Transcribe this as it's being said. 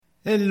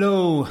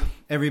Hello,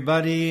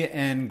 everybody,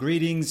 and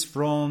greetings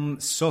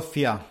from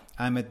Sofia.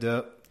 I'm at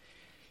the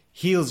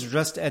heels,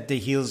 just at the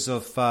heels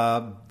of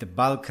the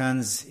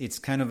Balkans. It's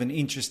kind of an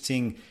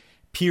interesting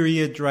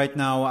period right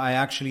now. I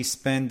actually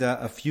spent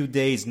a few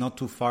days not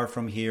too far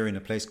from here in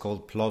a place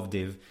called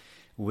Plovdiv,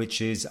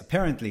 which is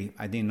apparently,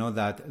 I didn't know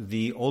that,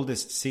 the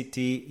oldest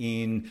city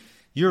in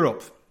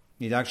Europe.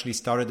 It actually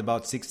started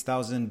about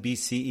 6000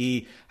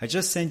 BCE. I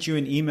just sent you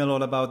an email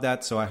all about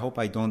that, so I hope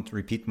I don't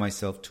repeat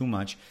myself too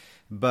much.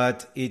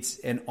 But it's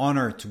an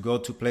honor to go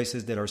to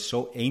places that are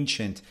so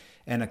ancient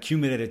and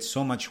accumulated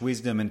so much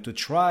wisdom and to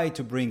try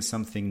to bring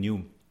something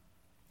new.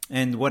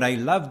 And what I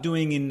love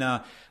doing in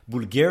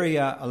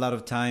Bulgaria a lot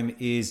of time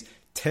is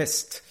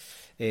test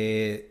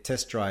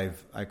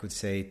drive, I could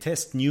say,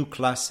 test new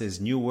classes,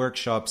 new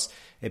workshops,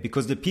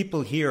 because the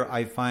people here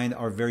I find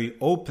are very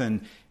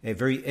open,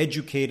 very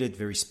educated,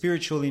 very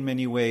spiritual in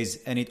many ways.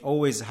 And it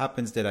always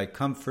happens that I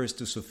come first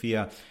to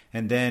Sofia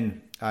and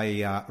then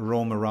I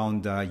roam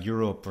around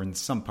Europe or in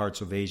some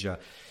parts of Asia.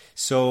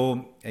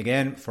 So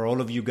again, for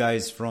all of you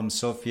guys from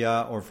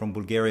Sofia or from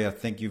Bulgaria,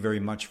 thank you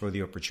very much for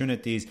the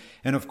opportunities.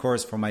 And of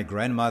course, for my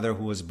grandmother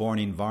who was born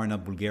in Varna,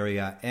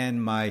 Bulgaria,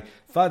 and my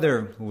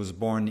father who was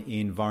born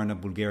in Varna,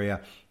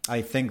 Bulgaria,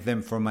 I thank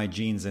them for my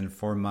genes and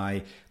for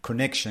my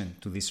connection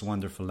to this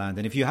wonderful land.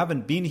 And if you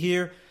haven't been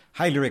here,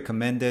 highly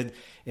recommended.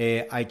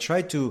 I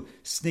tried to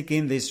sneak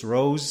in this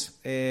rose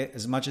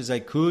as much as I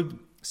could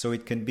so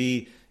it can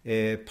be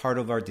part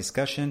of our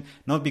discussion,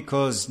 not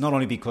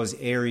only because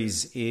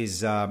Aries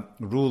is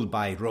ruled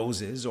by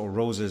roses or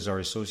roses are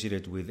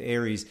associated with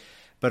Aries,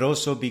 but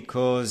also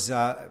because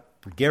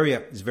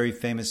Bulgaria is very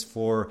famous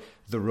for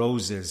the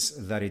roses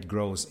that it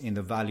grows in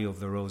the Valley of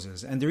the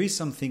Roses. And there is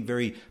something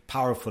very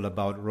powerful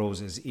about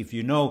roses. If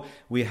you know,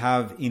 we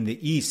have in the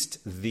East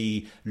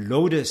the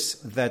lotus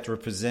that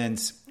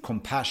represents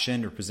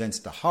compassion, represents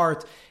the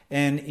heart,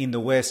 and in the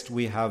West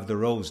we have the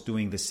rose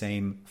doing the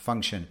same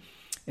function.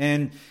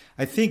 And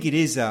I think it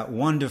is a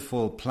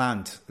wonderful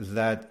plant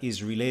that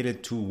is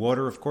related to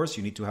water, of course.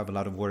 You need to have a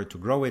lot of water to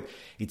grow it.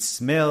 It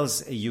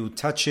smells, you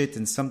touch it,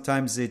 and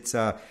sometimes it's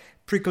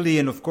prickly.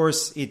 And of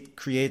course, it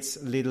creates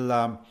a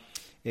little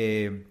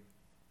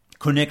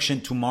connection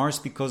to Mars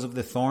because of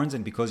the thorns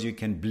and because you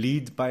can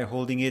bleed by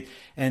holding it.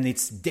 And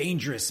it's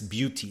dangerous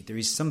beauty. There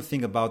is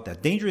something about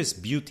that. Dangerous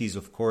beauty is,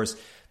 of course,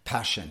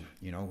 passion.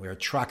 You know, we're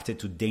attracted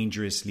to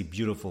dangerously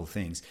beautiful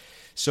things.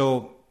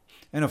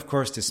 And of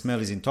course, the smell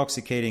is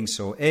intoxicating.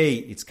 So,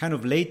 it's kind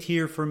of late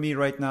here for me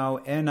right now,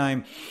 and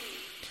I'm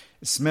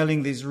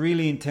smelling these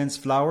really intense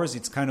flowers.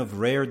 It's kind of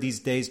rare these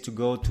days to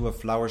go to a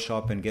flower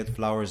shop and get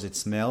flowers that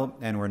smell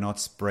and were not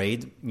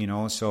sprayed,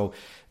 So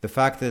the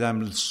fact that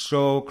I'm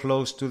so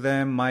close to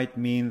them might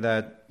mean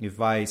that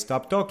if I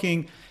stop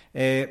talking,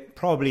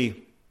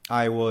 probably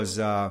I was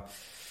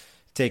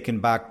taken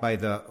back by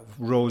the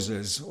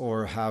roses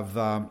or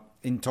have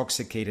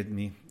intoxicated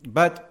me.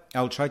 But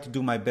I'll try to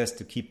do my best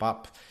to keep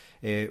up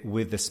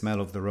with the smell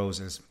of the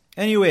roses.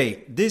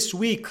 Anyway, this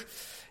week,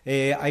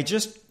 I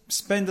just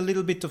spent a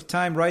little bit of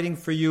time writing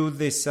for you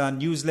this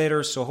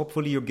newsletter, so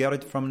hopefully you get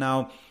it from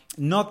now.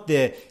 Not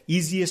the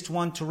easiest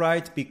one to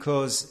write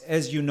because,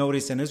 as you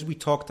noticed, and as we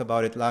talked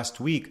about it last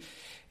week,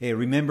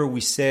 remember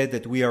we said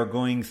that we are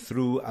going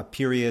through a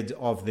period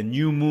of the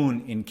new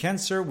moon in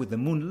Cancer. The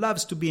moon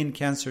loves to be in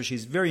Cancer.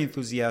 She's very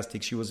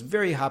enthusiastic. She was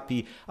very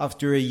happy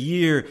after a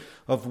year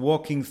of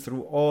walking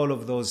through all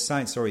of those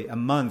signs. A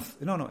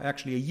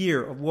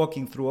year of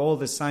walking through all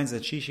the signs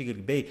that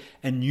Shishig Bay,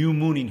 a new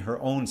moon in her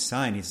own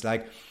sign. It's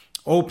like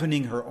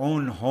opening her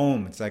own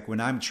home. It's like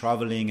when I'm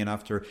traveling and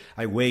after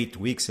I wait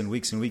weeks and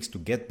weeks and weeks to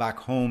get back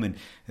home and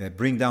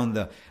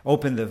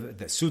open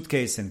the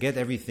suitcase and get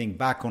everything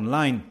back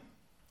online.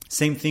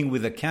 Same thing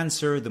with the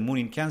Cancer, the moon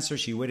in Cancer.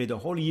 She waited a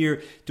whole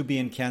year to be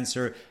in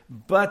Cancer.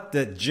 But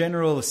the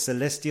general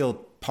celestial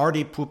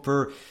party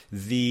pooper,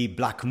 the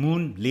black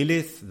moon,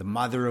 Lilith, the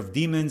mother of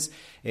demons,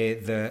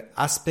 the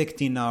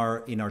aspect in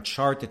our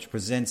chart that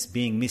represents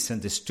being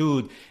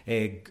misunderstood,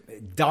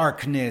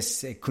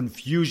 darkness,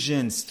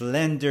 confusion,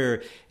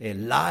 slender,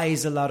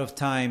 lies a lot of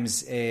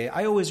times.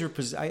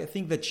 I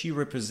think that she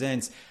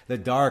represents the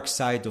dark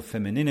side of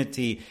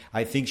femininity.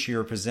 I think she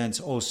represents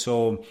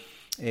also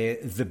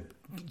the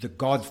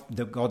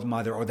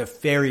godmother or the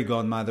fairy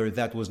godmother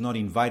that was not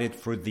invited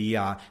for the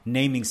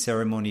naming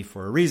ceremony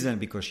for a reason,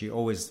 because she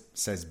always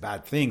says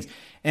bad things.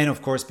 And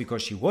of course,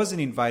 because she wasn't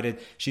invited,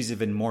 she's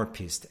even more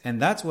pissed.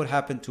 And that's what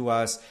happened to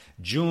us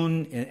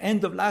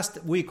end of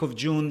last week of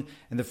June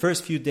and the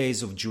first few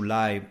days of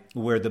July,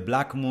 where the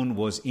black moon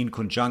was in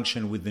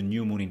conjunction with the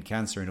new moon in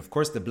Cancer. And of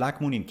course, the black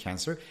moon in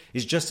Cancer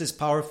is just as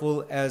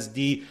powerful as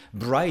the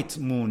bright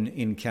moon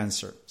in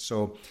Cancer.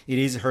 So it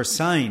is her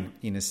sign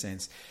in a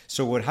sense.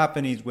 So what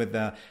happened is with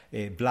the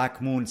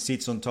black moon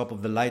sits on top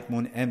of the light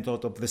moon and on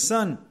top of the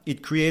sun,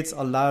 it creates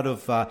a lot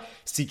of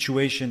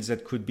situations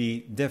that could be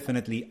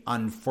definitely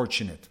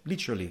unfortunate,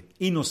 literally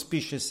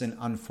inauspicious and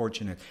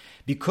unfortunate.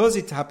 Because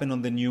it happened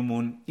on the new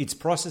moon, it's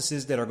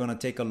processes that are going to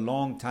take a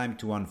long time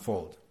to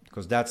unfold.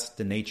 because that's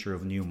the nature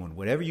of new moon.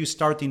 Whatever you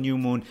start in new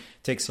moon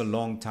takes a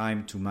long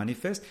time to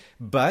manifest,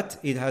 but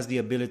it has the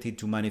ability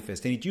to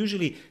manifest. And it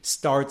usually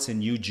starts a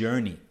new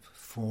journey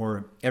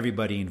for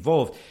everybody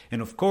involved.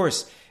 And of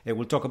course,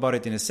 we'll talk about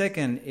it in a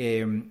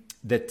second.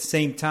 That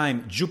same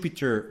time,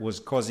 Jupiter was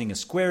causing a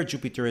square.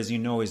 Jupiter, as you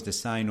know, is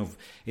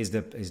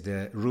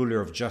the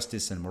ruler of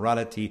justice and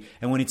morality.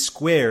 And when it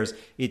squares,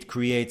 it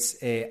creates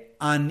a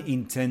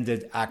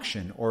unintended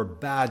action or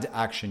bad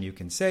action, you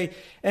can say.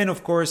 And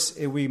of course,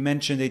 we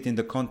mentioned it in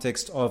the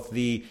context of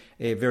the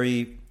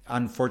very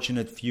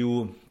unfortunate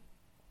few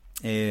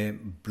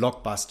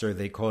blockbuster,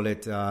 they call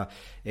it,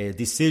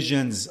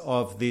 decisions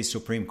of the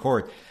Supreme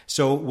Court.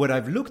 So what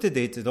I've looked at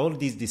it, at all of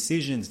these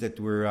decisions that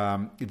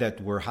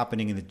were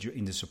happening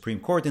in the Supreme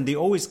Court, and they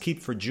always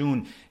keep for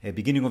June,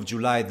 beginning of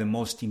July, the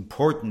most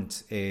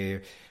important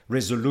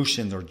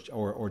resolutions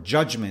or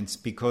judgments,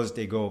 because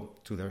they go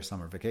to their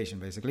summer vacation,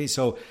 basically.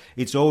 So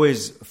it's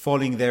always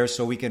falling there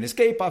so we can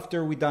escape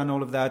after we've done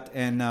all of that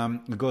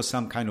and go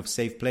some kind of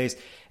safe place.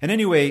 And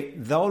anyway,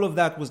 all of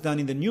that was done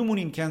in the new moon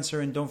in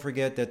Cancer. And don't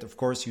forget that, of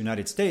course,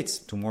 United States,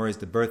 tomorrow is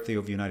the birthday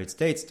of United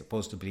States,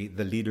 supposed to be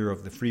the leader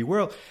of the free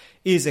world,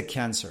 is a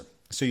Cancer.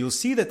 So you'll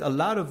see that a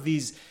lot of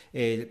these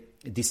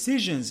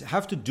decisions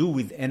have to do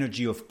with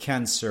energy of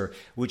Cancer,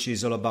 which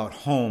is all about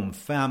home,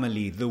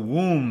 family, the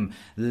womb,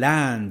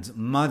 land,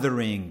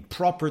 mothering,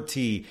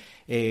 property.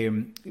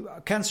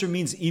 Cancer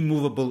means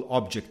immovable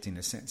object in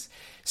a sense.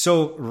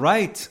 So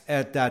right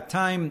at that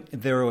time,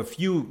 there are a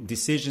few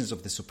decisions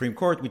of the Supreme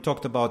Court. We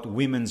talked about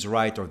women's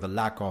right, or the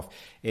lack of,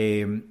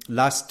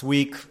 last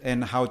week,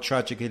 and how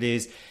tragic it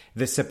is.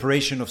 The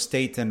separation of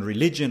state and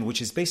religion,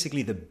 which is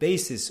basically the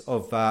basis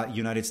of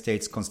United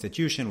States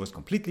Constitution, was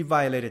completely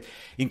violated,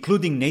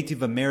 including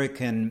Native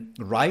American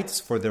rights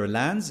for their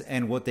lands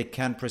and what they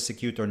can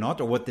prosecute or not,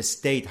 or what the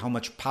state, how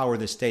much power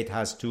the state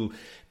has to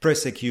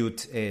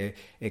prosecute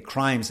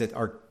crimes that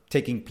are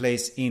taking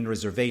place in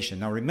reservation.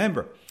 Now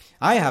remember,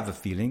 I have a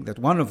feeling that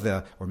one of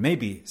the, or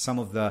maybe some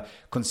of the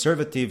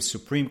conservative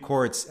Supreme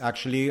Courts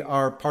actually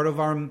are part of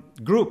our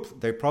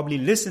group. They're probably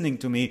listening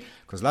to me,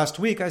 because last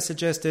week I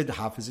suggested,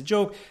 half as a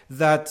joke,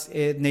 that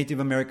Native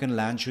American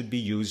land should be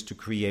used to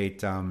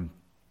create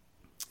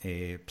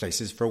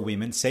places for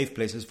women, safe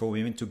places for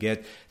women to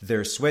get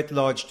their sweat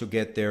lodge, to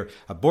get their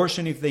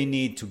abortion if they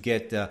need, to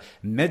get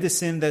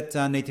medicine that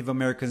Native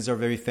Americans are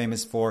very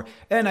famous for.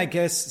 And I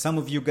guess some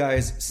of you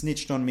guys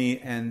snitched on me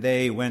and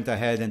they went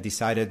ahead and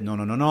decided,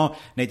 no,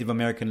 Native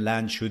American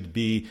land should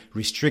be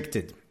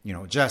restricted,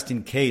 just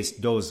in case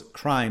those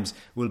crimes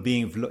will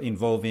be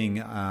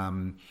involving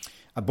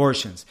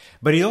abortions.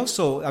 But it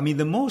also,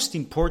 the most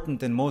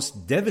important and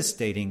most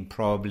devastating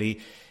probably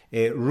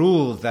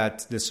rule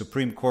that the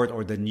Supreme Court,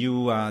 or the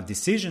new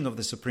decision of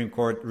the Supreme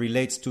Court,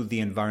 relates to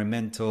the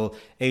Environmental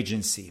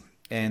Agency.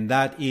 And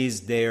that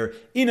is their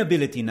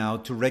inability now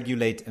to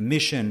regulate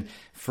emission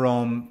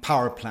from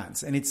power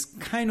plants. And it's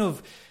kind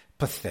of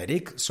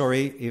pathetic.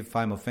 Sorry if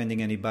I'm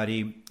offending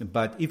anybody,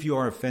 but if you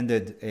are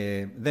offended,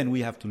 then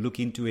we have to look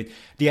into it.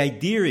 The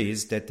idea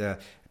is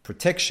that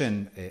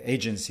protection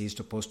agency is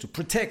supposed to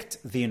protect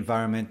the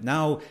environment.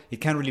 Now it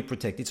can't really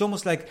protect. It's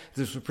almost like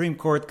the Supreme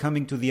Court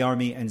coming to the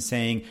army and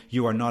saying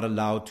you are not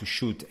allowed to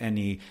shoot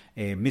any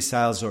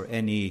missiles or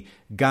any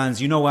guns.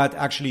 You know what?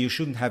 Actually, you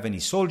shouldn't have any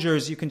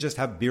soldiers. You can just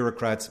have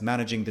bureaucrats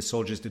managing the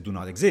soldiers that do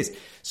not exist.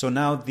 So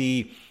now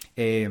the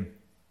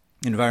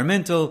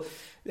environmental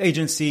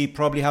agency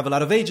probably have a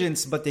lot of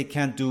agents, but they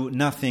can't do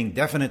nothing,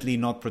 definitely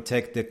not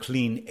protect the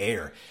clean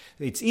air.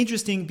 It's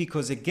interesting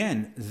because,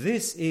 again,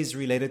 this is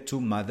related to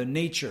Mother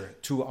Nature,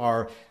 to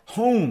our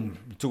home,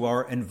 to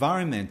our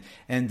environment.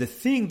 And the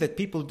thing that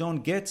people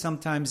don't get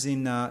sometimes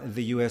in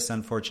the US,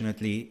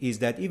 unfortunately, is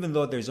that even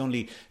though there's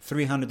only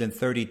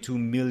 332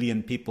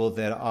 million people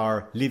that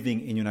are living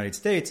in the United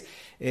States,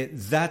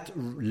 that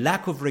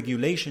lack of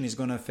regulation is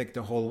going to affect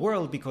the whole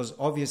world, because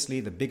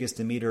obviously the biggest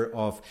emitter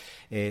of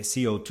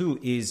CO2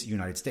 is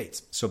United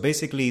States. So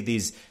basically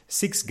these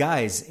 6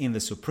 guys in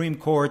the Supreme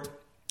Court,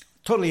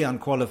 totally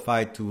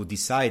unqualified to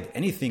decide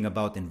anything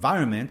about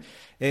environment,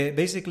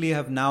 basically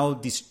have now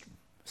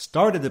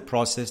started a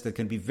process that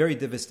can be very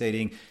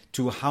devastating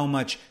to how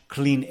much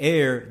clean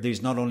air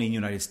there's not only in the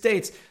United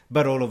States,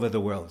 but all over the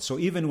world. So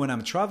even when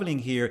I'm traveling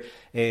here,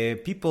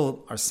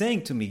 people are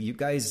saying to me, you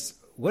guys,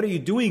 what are you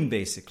doing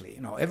basically?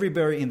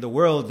 Everywhere in the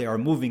world, they are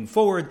moving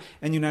forward.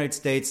 And the United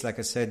States, like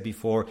I said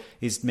before,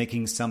 is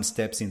making some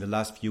steps in the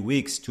last few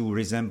weeks to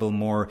resemble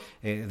more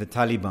the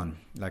Taliban,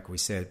 like we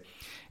said.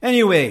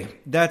 Anyway,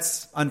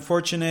 that's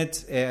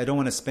unfortunate. I don't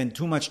want to spend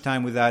too much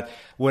time with that.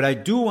 What I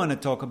do want to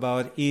talk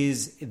about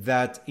is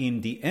that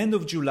in the end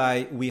of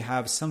July, we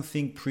have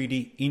something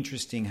pretty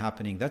interesting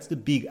happening. That's the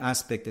big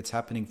aspect that's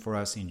happening for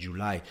us in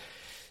July.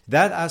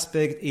 That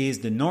aspect is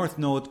the North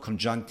Node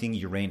conjuncting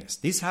Uranus.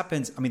 This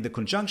happens, the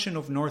conjunction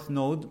of North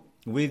Node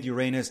with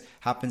Uranus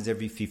happens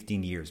every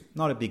 15 years.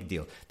 Not a big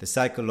deal. The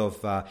cycle of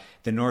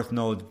the North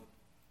Node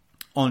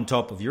on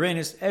top of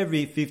Uranus.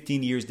 Every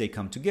 15 years they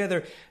come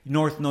together.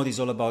 North Node is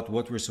all about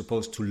what we're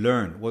supposed to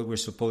learn, what we're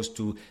supposed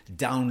to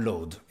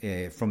download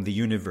from the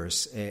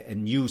universe, a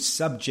new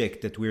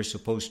subject that we're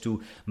supposed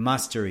to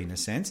master in a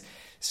sense.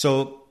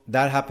 So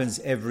that happens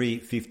every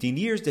 15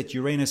 years, that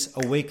Uranus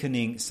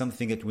awakening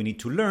something that we need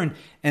to learn.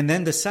 And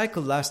then the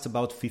cycle lasts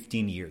about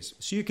 15 years.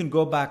 So you can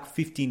go back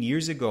 15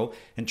 years ago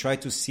and try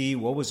to see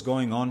what was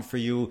going on for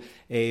you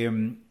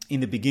in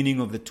the beginning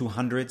of the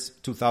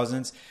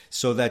 2000s,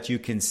 so that you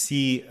can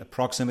see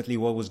approximately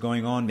what was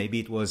going on. Maybe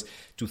it was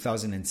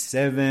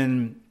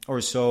 2007 or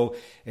so,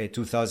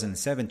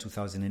 2007,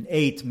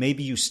 2008.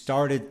 Maybe you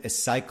started a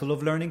cycle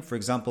of learning. For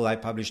example, I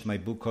published my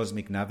book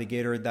Cosmic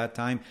Navigator at that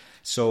time.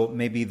 So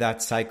maybe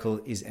that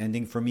cycle is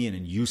ending for me and a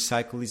new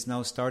cycle is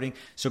now starting.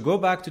 So go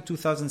back to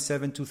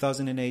 2007,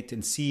 2008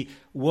 and see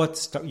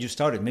what you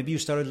started. Maybe you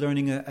started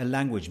learning a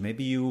language.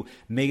 Maybe you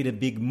made a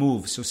big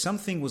move. So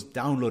something was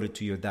downloaded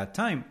to you at that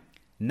time.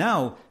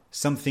 Now,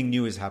 something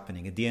new is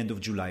happening at the end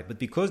of July. But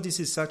because this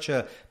is such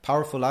a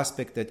powerful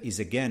aspect that is,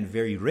 again,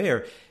 very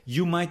rare,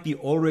 you might be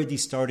already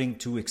starting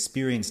to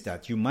experience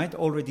that. You might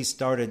already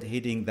started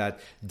hitting that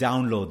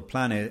download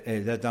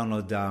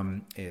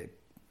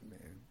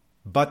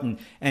button,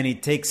 and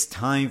it takes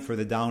time for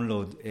the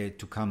download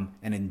to come.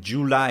 And in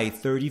July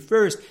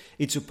 31st,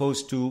 it's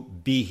supposed to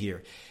be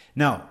here.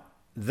 Now,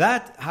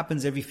 that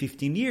happens every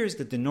 15 years,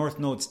 that the North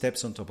Node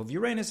steps on top of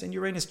Uranus, and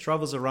Uranus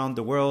travels around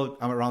the world,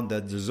 around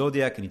the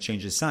zodiac, and it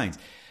changes signs.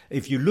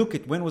 If you look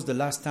at when was the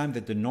last time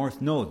that the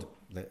North Node,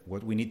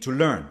 what we need to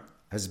learn,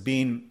 has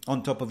been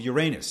on top of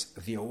Uranus,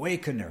 the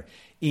awakener,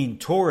 in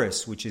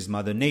Taurus, which is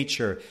Mother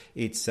Nature.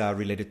 It's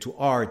related to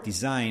art,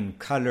 design,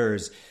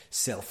 colors,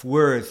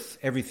 self-worth,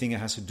 everything that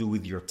has to do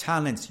with your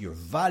talents, your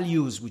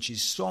values, which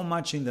is so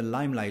much in the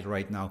limelight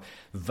right now.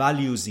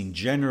 Values in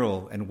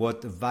general, and what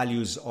the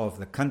values of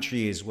the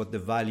country is, what the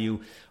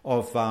value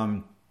of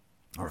our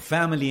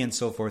family and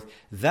so forth.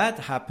 That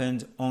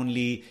happened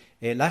only,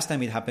 last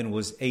time it happened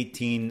was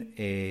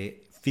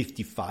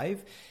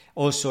 1855.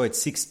 Also at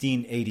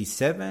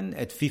 1687,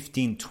 at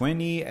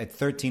 1520, at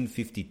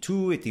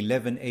 1352, at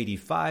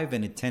 1185,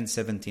 and at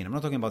 1017. I'm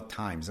not talking about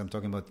times, I'm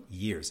talking about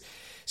years.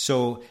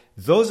 So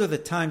those are the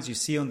times you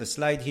see on the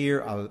slide here.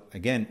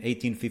 Again,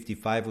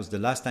 1855 was the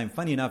last time.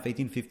 Funny enough,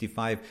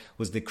 1855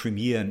 was the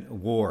Crimean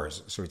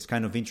Wars. So it's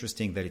kind of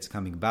interesting that it's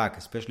coming back,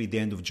 especially the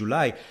end of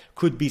July.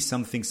 Could be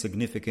something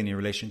significant in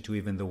relation to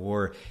even the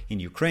war in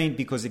Ukraine,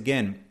 because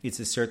again, it's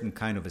a certain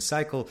kind of a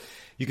cycle.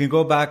 You can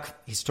go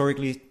back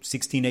historically,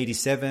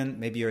 1687,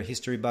 maybe you're a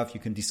history buff, you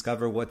can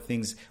discover what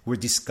things were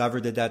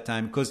discovered at that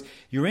time. Because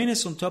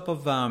Uranus on top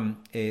of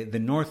the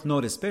North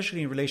Node,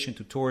 especially in relation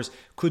to Taurus,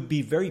 could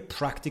be very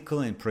practical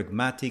and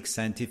pragmatic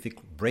scientific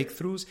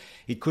breakthroughs.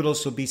 It could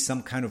also be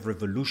some kind of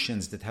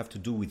revolutions that have to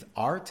do with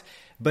art.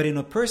 But in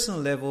a personal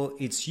level,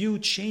 it's you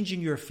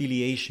changing your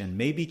affiliation,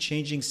 maybe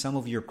changing some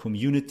of your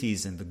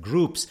communities and the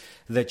groups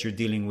that you're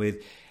dealing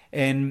with.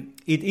 And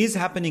it is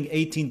happening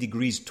 18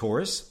 degrees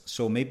Taurus.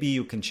 So maybe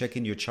you can check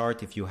in your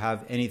chart if you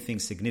have anything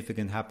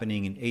significant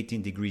happening in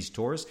 18 degrees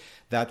Taurus.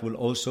 That will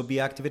also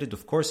be activated.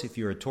 Of course, if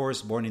you're a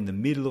Taurus born in the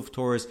middle of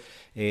Taurus,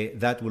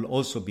 that will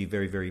also be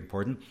very, very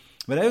important.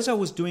 But as I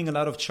was doing a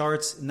lot of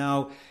charts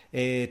now,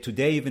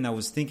 today even I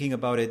was thinking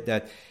about it,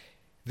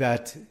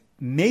 that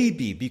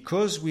maybe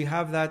because we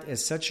have that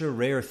as such a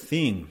rare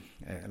thing,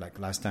 like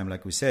last time,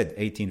 like we said,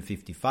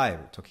 1855,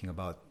 we're talking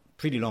about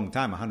pretty long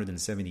time,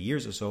 170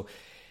 years or so,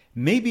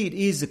 maybe it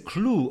is a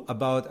clue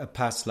about a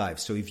past life.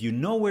 So if you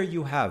know where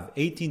you have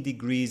 18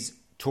 degrees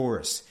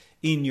Taurus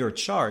in your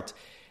chart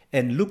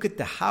and look at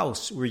the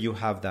house where you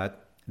have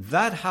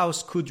that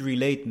house could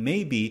relate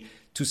maybe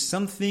to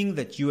something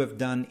that you have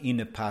done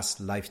in a past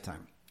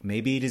lifetime.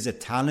 Maybe it is a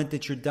talent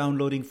that you're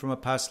downloading from a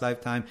past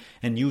lifetime,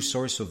 a new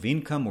source of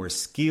income or a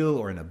skill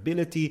or an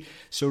ability.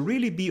 So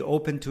really be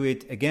open to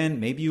it. Again,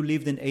 maybe you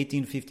lived in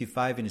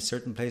 1855 in a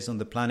certain place on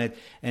the planet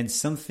and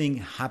something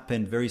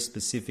happened very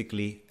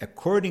specifically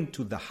according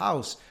to the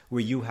house where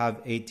you have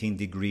 18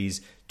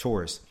 degrees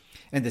Taurus.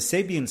 And the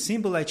Sabian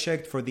symbol I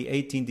checked for the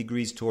 18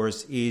 degrees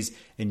Taurus is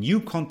a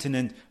new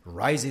continent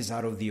rises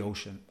out of the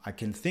ocean. I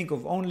can think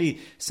of only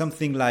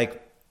something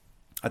like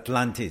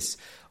Atlantis,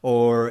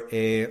 or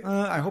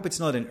I hope it's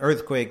not an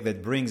earthquake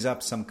that brings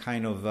up some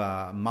kind of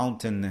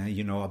mountain,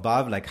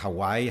 above, like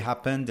Hawaii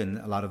happened, and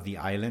a lot of the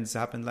islands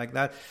happened like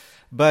that.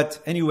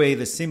 But anyway,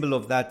 the symbol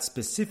of that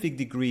specific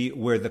degree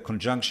where the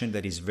conjunction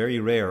that is very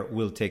rare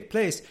will take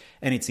place,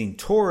 and it's in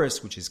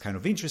Taurus, which is kind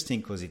of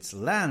interesting because it's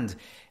land.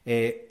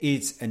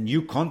 It's a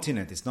new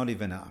continent. It's not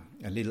even a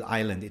little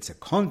island. It's a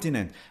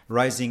continent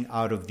rising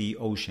out of the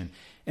ocean.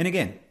 And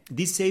again,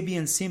 these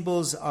Sabian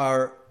symbols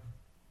are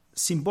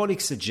symbolic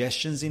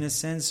suggestions in a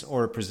sense,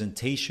 or a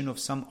presentation of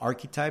some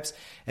archetypes.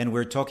 And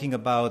we're talking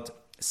about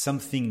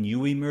something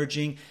new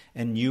emerging,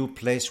 a new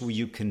place where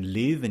you can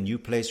live, a new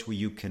place where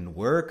you can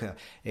work.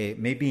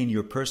 Maybe in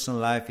your personal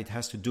life, it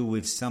has to do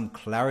with some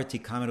clarity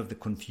coming out of the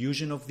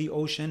confusion of the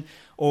ocean,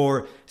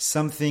 or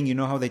something, you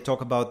know how they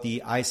talk about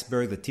the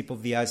iceberg, the tip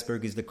of the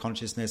iceberg is the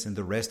consciousness and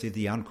the rest is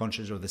the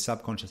unconscious or the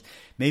subconscious.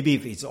 Maybe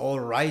if it's all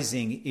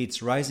rising,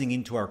 it's rising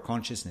into our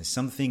consciousness.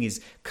 Something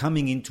is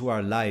coming into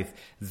our life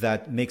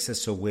that makes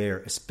us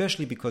aware,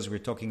 especially because we're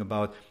talking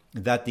about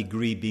that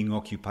degree being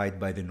occupied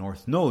by the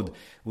North Node,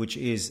 which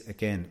is,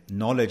 again,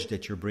 knowledge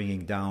that you're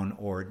bringing down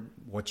or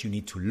what you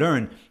need to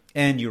learn,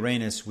 and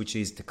Uranus, which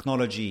is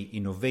technology,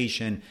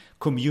 innovation,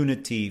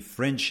 community,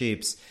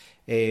 friendships,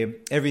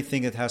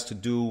 everything that has to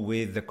do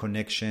with the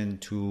connection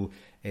to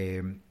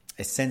a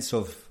sense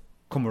of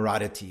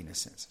camaraderie, in a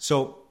sense.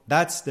 So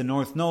that's the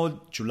North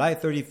Node, July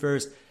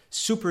 31st,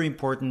 super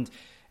important.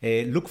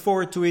 Look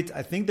forward to it.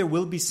 I think there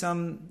will be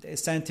some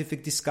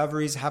scientific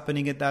discoveries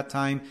happening at that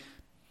time.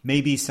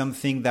 Maybe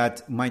something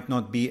that might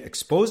not be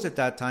exposed at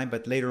that time,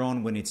 but later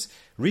on when it's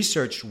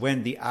researched,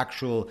 when the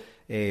actual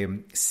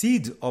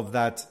seed of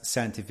that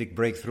scientific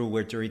breakthrough,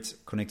 whether it's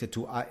connected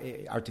to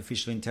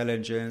artificial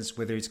intelligence,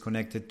 whether it's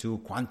connected to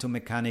quantum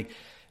mechanics,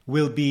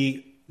 will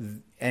be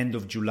end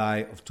of July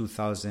of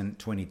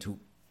 2022.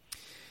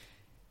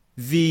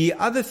 The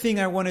other thing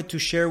I wanted to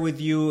share with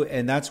you,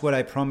 and that's what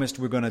I promised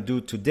we're going to do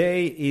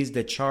today, is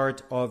the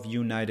chart of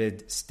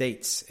United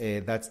States.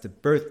 That's the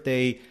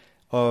birthday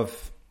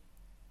of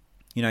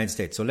United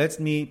States. So let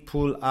me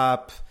pull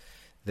up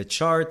the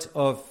chart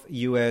of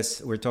US.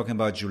 We're talking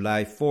about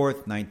July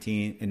 4th,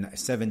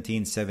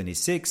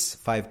 1776,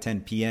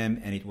 5:10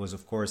 p.m. And it was,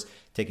 of course,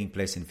 taking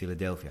place in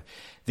Philadelphia.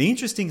 The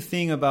interesting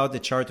thing about the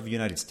chart of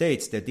United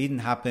States that didn't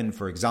happen,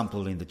 for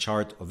example, in the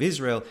chart of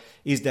Israel,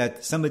 is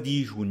that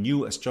somebody who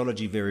knew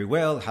astrology very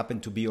well,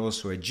 happened to be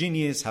also a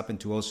genius, happened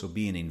to also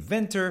be an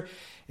inventor,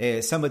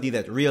 somebody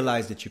that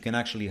realized that you can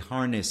actually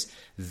harness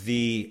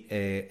the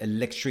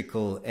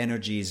electrical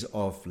energies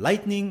of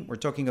lightning. We're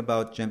talking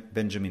about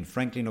Benjamin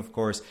Franklin, of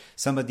course,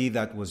 somebody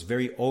that was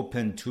very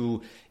open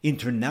to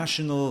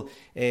international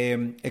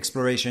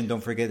exploration.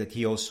 Don't forget that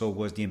he also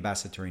was the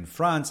ambassador in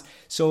France.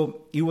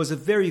 So he was a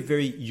very,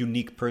 very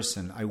unique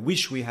person. I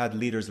wish we had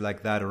leaders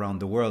like that around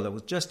the world. I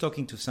was just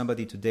talking to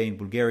somebody today in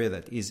Bulgaria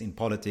that is in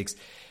politics,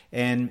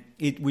 and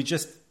we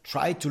just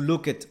try to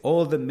look at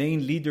all the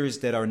main leaders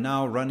that are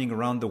now running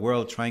around the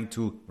world trying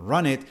to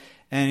run it,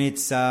 and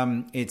it's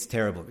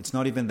terrible. It's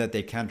not even that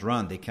they can't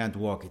run, they can't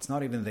walk. It's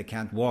not even they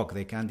can't walk,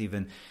 they can't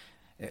even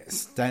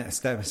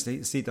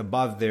sit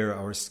above there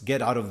or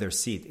get out of their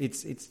seat.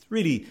 It's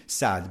really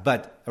sad.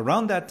 But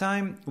around that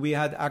time, we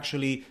had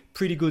actually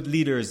pretty good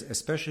leaders,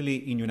 especially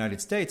in the United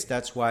States.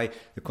 That's why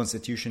the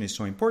Constitution is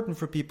so important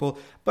for people.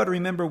 But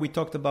remember, we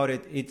talked about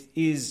it.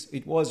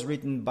 It was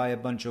written by a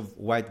bunch of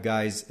white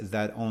guys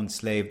that owned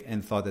slaves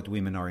and thought that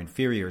women are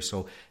inferior.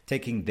 So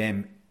taking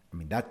them,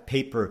 that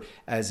paper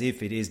as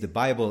if it is the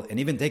Bible,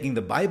 and even taking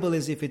the Bible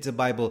as if it's a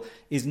Bible,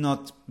 is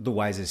not the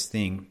wisest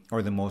thing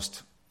or the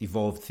most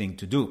evolved thing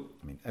to do.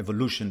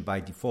 Evolution by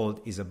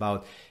default is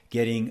about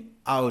getting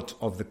out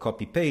of the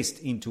copy-paste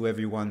into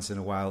every once in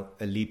a while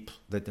a leap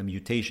that a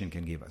mutation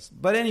can give us.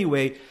 But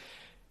anyway,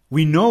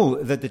 we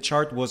know that the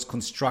chart was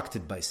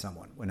constructed by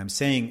someone. When I'm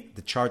saying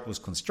the chart was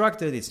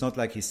constructed, it's not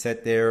like he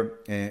sat there,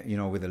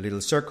 with a little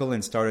circle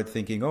and started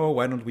thinking, oh,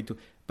 why don't we do?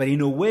 But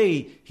in a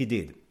way, he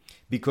did.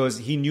 Because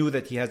he knew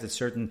that he has a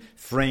certain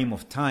frame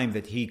of time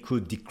that he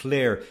could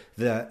declare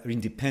the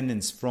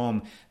independence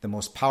from the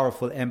most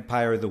powerful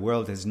empire the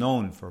world has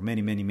known for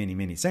many, many, many,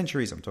 many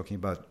centuries. I'm talking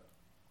about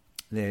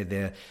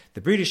the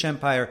British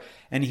Empire.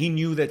 And he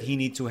knew that he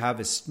needed to have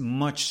as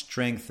much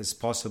strength as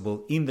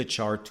possible in the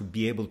chart to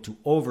be able to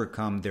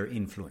overcome their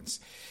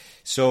influence.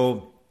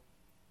 So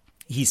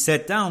he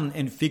sat down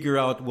and figured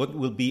out what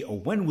will be or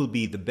when will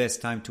be the best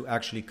time to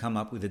actually come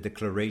up with a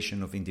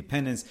declaration of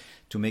independence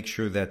to make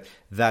sure that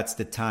that's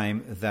the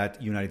time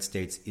that United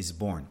States is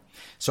born.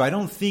 So I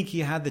don't think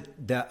he had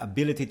the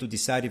ability to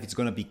decide if it's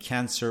going to be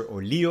Cancer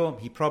or Leo.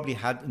 He probably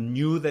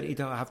knew that it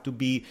would have to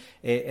be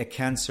a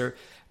Cancer,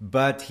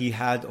 but he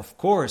had, of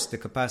course, the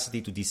capacity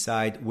to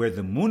decide where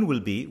the moon will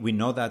be. We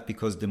know that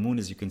because the moon,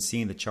 as you can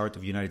see in the chart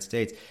of the United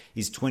States,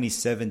 is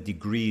 27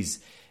 degrees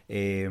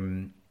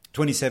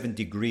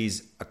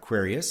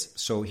Aquarius.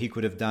 So he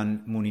could have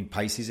done moon in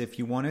Pisces if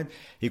he wanted.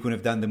 He could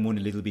have done the moon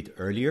a little bit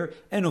earlier.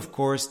 And of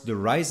course, the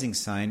rising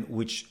sign,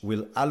 which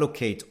will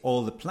allocate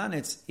all the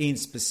planets in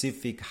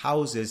specific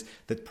houses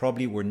that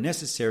probably were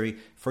necessary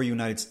for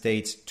United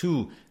States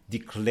to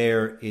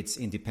declare its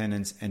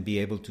independence and be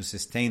able to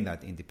sustain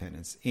that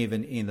independence,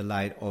 even in the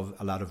light of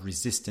a lot of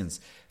resistance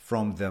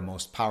from the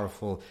most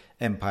powerful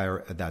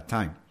empire at that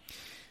time.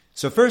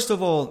 So first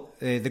of all,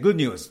 the good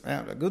news.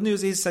 The good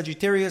news is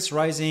Sagittarius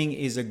rising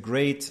is a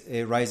great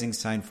rising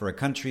sign for a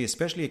country,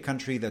 especially a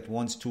country that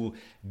wants to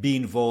be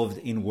involved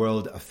in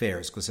world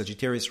affairs. Because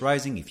Sagittarius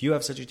rising, if you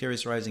have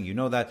Sagittarius rising, you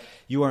know that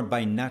you are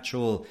by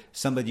natural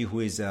somebody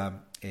who is an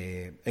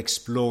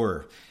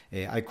explorer.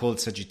 I called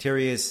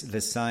Sagittarius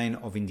the sign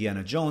of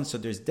Indiana Jones. So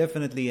there's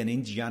definitely an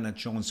Indiana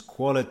Jones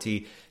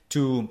quality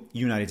to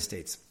United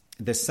States.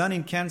 The Sun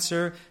in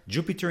Cancer,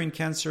 Jupiter in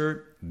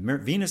Cancer,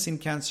 Venus in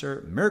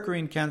Cancer, Mercury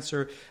in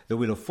Cancer, the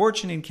Wheel of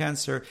Fortune in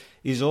Cancer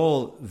is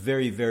all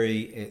very,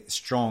 very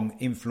strong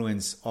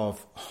influence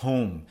of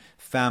home,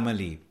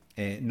 family.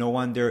 No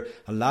wonder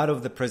a lot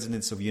of the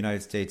presidents of the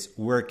United States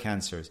were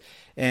Cancers.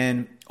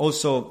 And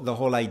also the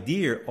whole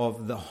idea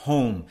of the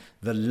home,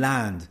 the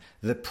land,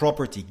 the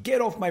property,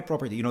 get off my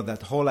property,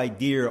 that whole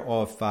idea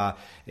of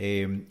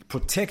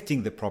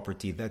protecting the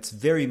property, that's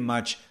very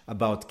much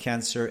about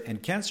Cancer.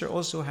 And Cancer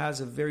also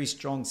has a very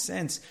strong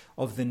sense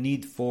of the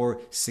need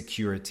for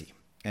security.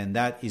 And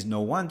that is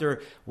no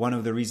wonder one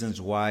of the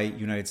reasons why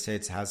United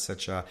States has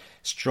such a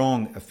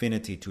strong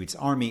affinity to its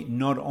army,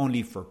 not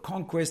only for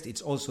conquest,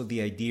 it's also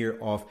the idea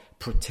of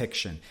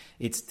protection.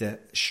 It's the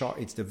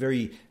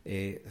very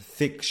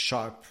thick,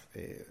 sharp,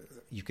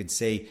 you can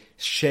say,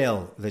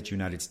 shell that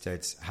United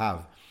States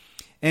have.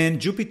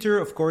 And Jupiter,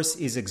 of course,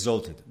 is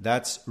exalted.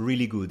 That's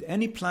really good.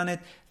 Any planet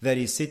that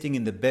is sitting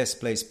in the best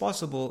place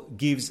possible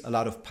gives a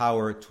lot of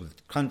power to the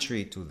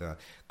country, to the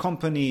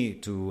company,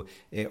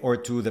 or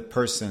to the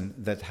person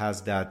that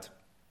has that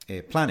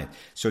planet.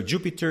 So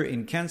Jupiter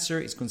in Cancer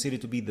is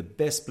considered to be the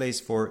best place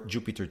for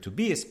Jupiter to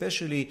be,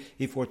 especially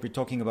if what we're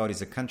talking about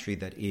is a country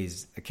that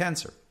is a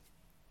Cancer.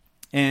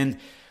 And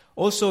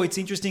also, it's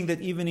interesting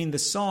that even in the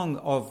song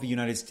of the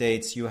United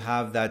States, you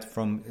have that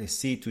from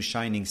sea to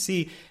shining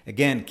sea.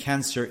 Again,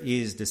 Cancer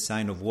is the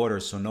sign of water,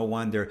 so no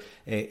wonder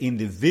in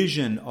the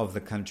vision of the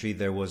country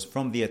there was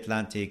from the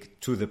Atlantic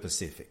to the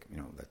Pacific,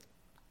 that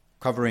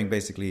covering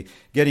basically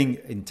getting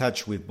in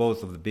touch with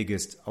both of the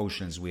biggest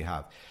oceans we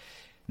have.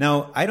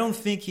 Now, I don't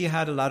think he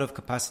had a lot of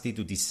capacity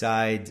to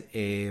decide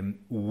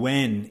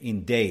when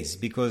in days,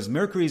 because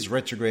Mercury is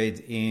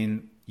retrograde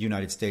in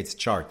United States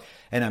chart.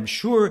 And I'm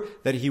sure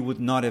that he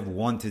would not have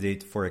wanted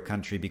it for a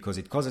country because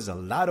it causes a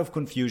lot of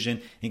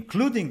confusion,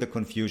 including the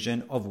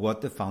confusion of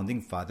what the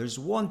founding fathers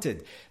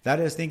wanted. That,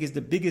 I think, is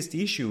the biggest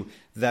issue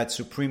that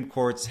Supreme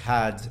Courts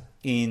had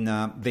in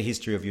the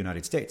history of the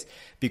United States.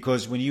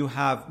 Because when you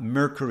have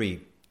Mercury,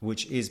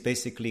 which is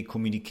basically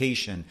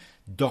communication,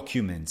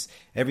 documents,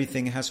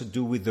 everything has to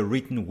do with the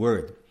written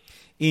word.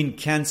 In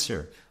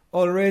Cancer,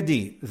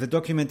 already the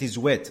document is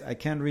wet. I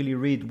can't really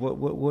read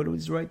what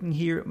is written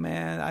here.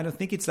 Man, I don't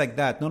think it's like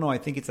that. No, I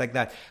think it's like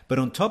that. But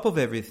on top of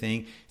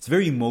everything, it's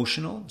very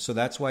emotional. So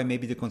that's why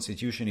maybe the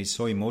Constitution is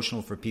so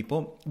emotional for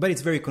people. But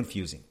it's very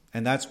confusing.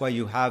 And that's why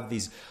you have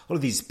all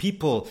of these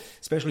people,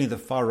 especially in the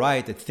far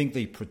right, that think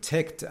they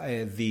protect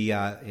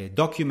the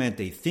document.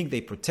 They think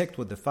they protect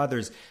what the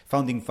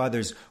founding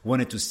fathers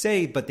wanted to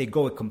say, but they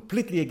go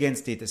completely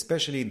against it,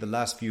 especially in the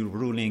last few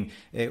ruling,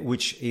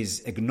 which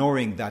is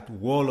ignoring that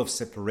wall of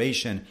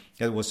separation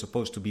that was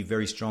supposed to be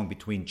very strong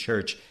between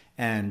church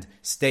and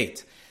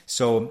state.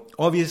 So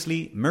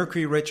obviously,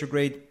 Mercury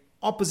retrograde,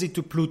 opposite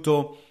to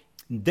Pluto,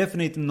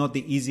 definitely not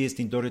the easiest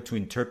in order to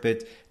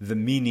interpret the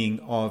meaning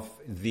of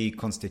the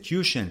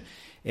Constitution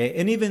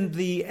and even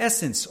the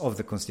essence of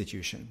the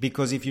Constitution.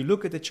 Because if you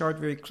look at the chart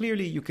very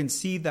clearly, you can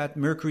see that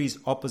Mercury is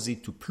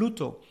opposite to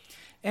Pluto.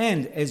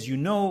 And as you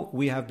know,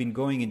 we have been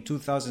going in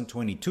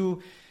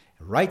 2022.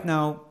 Right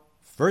now,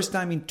 first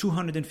time in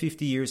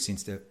 250 years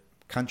since the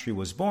country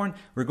was born,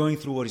 we're going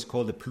through what is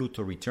called the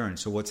Pluto return.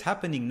 So what's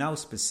happening now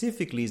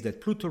specifically is that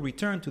Pluto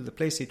returned to the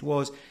place it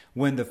was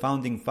when the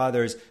founding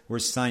fathers were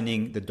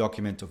signing the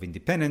document of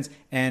independence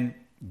and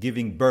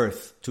giving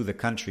birth to the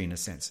country in a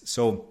sense.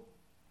 So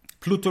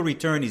Pluto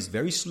return is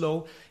very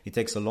slow. It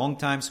takes a long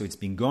time, so it's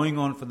been going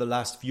on for the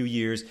last few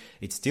years.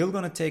 It's still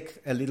going to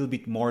take a little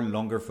bit more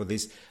longer for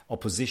this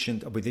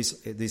opposition, with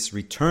this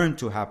return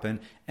to happen,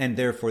 and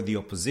therefore the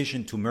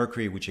opposition to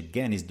Mercury, which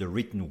again is the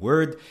written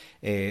word,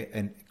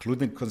 and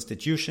including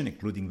Constitution,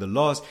 including the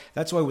laws.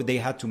 That's why they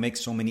had to make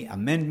so many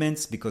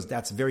amendments, because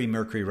that's very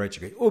Mercury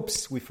retrograde.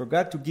 Oops, we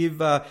forgot to give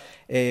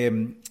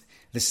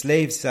the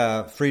slaves'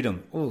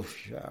 freedom.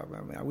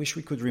 I wish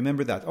we could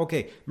remember that.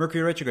 Okay,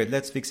 Mercury retrograde,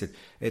 let's fix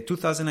it.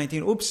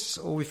 2019,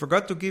 we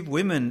forgot to give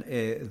women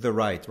the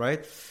right?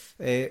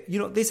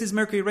 This is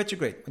Mercury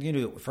retrograde.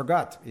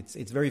 Forgot.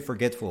 It's very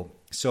forgetful.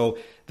 So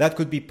that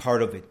could be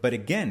part of it. But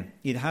again,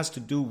 it has to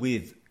do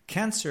with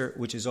Cancer,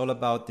 which is all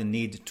about the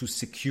need to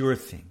secure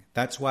things.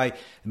 That's why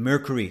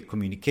Mercury,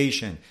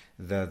 communication,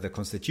 the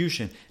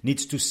Constitution,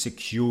 needs to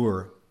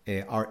secure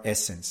our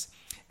essence.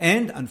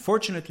 And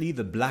unfortunately,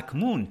 the black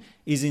moon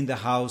is in the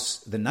house,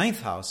 the 9th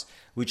house,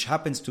 which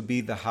happens to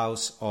be the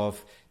house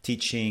of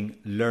teaching,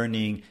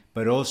 learning,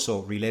 but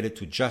also related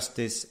to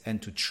justice and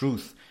to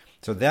truth.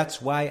 So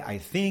that's why I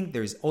think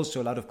there is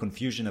also a lot of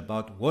confusion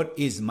about what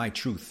is my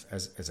truth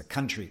as a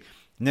country.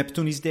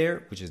 Neptune is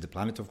there, which is the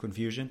planet of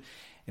confusion,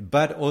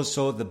 but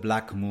also the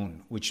black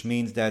moon, which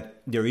means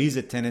that there is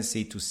a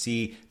tendency to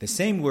see the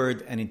same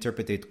word and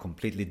interpret it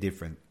completely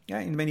different. Yeah,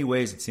 in many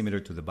ways, it's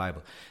similar to the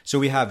Bible. So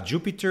we have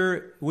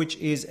Jupiter, which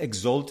is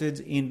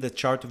exalted in the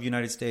chart of the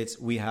United States.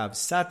 We have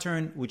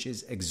Saturn, which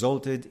is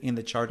exalted in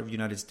the chart of the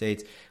United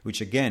States, which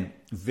again,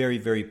 very,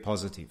 very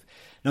positive.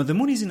 Now, the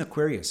moon is in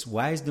Aquarius.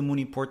 Why is the moon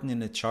important in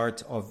the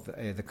chart of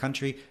the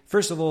country?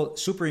 First of all,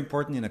 super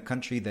important in a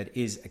country that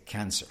is a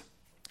Cancer.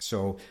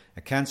 So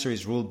a Cancer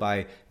is ruled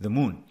by the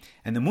moon.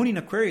 And the moon in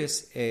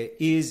Aquarius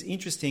is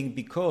interesting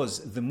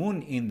because the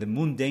moon in the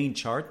mundane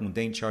chart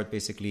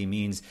basically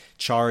means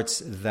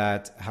charts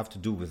that have to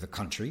do with the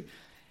country,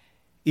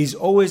 is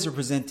always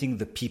representing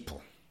the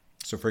people.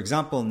 So for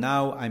example,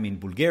 now I'm in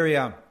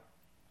Bulgaria,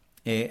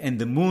 and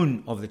the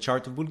moon of the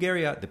chart of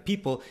Bulgaria, the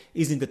people,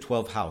 is in the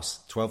 12th house.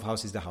 12th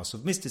house is the house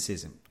of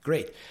mysticism.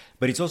 Great.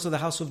 But it's also the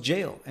house of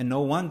jail. And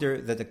no wonder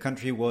that the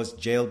country was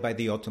jailed by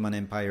the Ottoman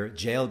Empire,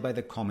 jailed by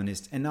the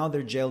communists, and now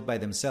they're jailed by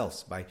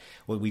themselves, by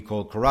what we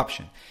call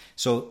corruption.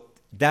 So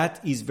that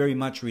is very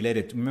much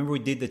related. Remember, we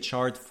did the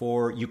chart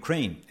for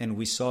Ukraine, and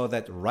we saw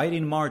that right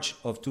in March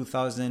of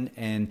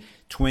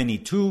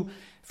 2022,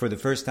 for the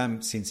first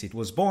time since it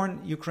was born,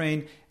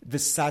 Ukraine, the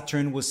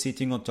Saturn was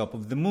sitting on top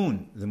of the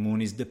moon. The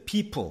moon is the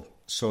people.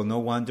 So no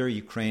wonder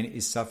Ukraine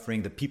is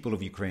suffering. The people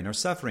of Ukraine are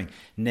suffering.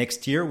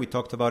 Next year, we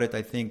talked about it,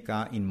 I think,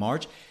 in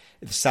March,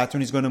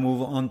 Saturn is going to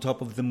move on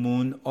top of the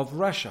moon of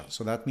Russia.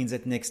 So that means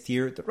that next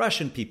year, the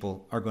Russian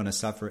people are going to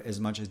suffer as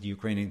much as the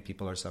Ukrainian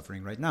people are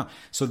suffering right now.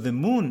 So the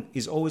moon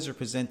is always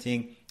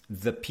representing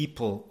the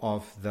people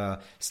of the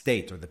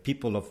state or the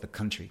people of the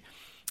country.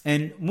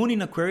 And moon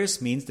in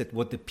Aquarius means that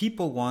what the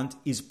people want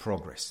is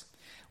progress.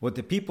 What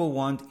the people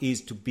want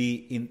is to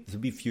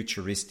be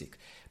futuristic.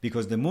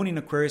 Because the moon in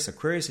Aquarius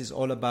is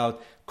all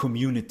about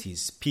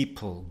communities,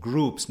 people,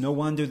 groups. No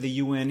wonder the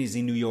UN is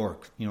in New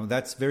York. You know,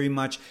 that's very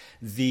much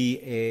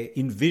the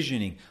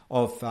envisioning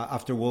of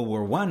after World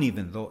War I,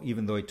 even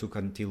though it took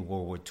until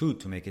World War II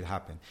to make it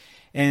happen.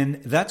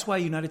 And that's why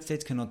the United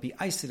States cannot be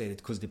isolated,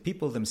 because the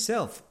people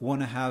themselves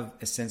want to have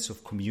a sense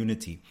of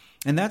community.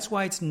 And that's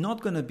why it's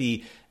not going to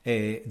be,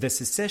 the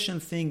secession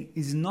thing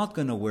is not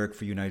going to work for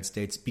the United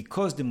States,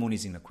 because the moon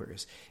is in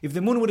Aquarius. If the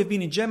moon would have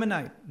been in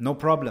Gemini, no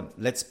problem.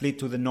 Let's split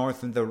to the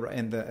north and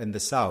the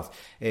south.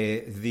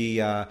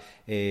 The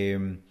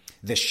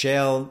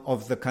shell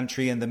of the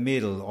country in the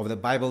middle, of the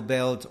Bible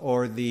Belt,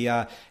 or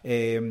the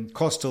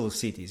coastal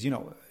cities. You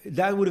know,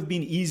 that would have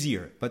been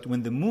easier. But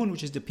when the moon,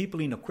 which is the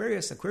people in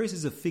Aquarius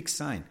is a fixed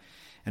sign.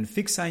 And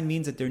fixed sign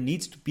means that there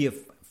needs to be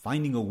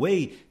finding a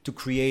way to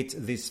create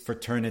this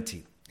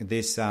fraternity,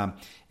 this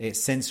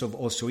sense of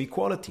also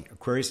equality.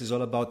 Aquarius is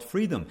all about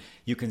freedom.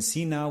 You can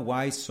see now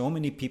why so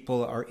many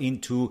people are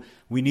into,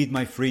 we need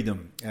my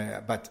freedom.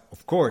 But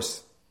of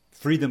course,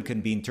 freedom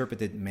can be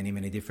interpreted many,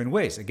 many different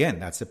ways. Again,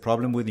 that's the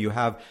problem with you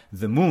have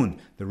the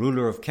moon, the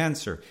ruler of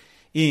Cancer,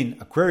 in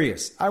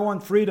Aquarius. I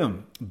want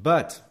freedom,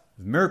 but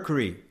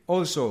Mercury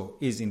also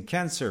is in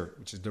Cancer,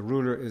 which is the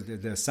ruler, is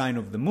the sign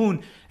of the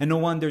moon. And no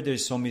wonder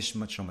there's so much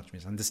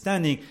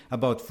misunderstanding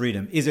about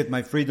freedom. Is it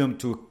my freedom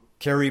to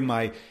carry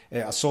my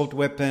assault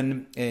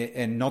weapon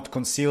and not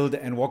concealed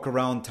and walk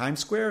around Times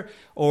Square?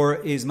 Or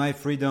is my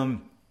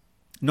freedom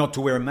not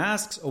to wear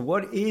masks? Or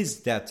what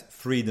is that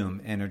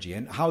freedom energy?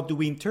 And how do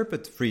we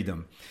interpret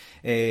freedom?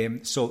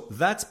 So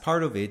that's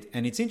part of it.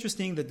 And it's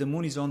interesting that the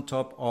moon is on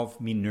top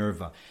of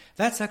Minerva.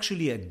 That's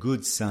actually a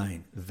good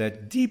sign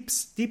that deep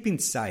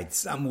inside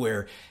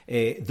somewhere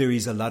there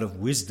is a lot of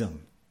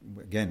wisdom.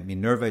 Again,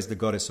 Minerva is the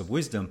goddess of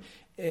wisdom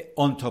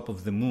on top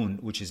of the moon,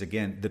 which is,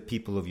 again, the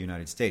people of the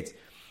United States.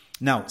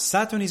 Now,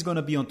 Saturn is going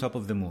to be on top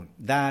of the moon.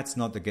 That's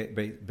not the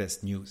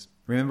best news.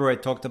 Remember, I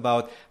talked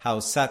about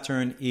how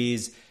Saturn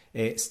is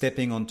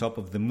stepping on top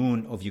of the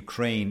moon of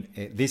Ukraine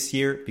this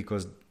year,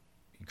 because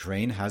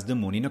Ukraine has the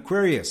moon in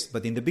Aquarius,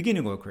 but in the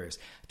beginning of Aquarius.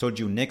 I told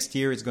you next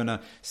year it's going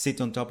to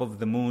sit on top of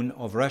the moon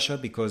of Russia,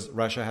 because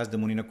Russia has the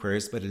moon in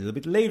Aquarius, but a little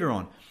bit later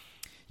on.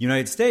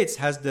 United States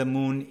has the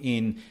moon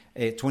in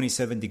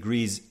 27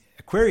 degrees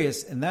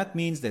Aquarius, and that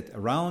means that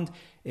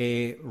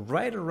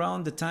right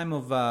around the time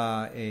of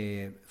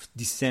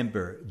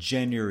December,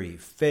 January,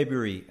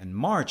 February, and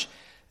March,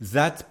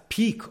 that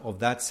peak of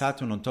that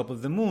Saturn on top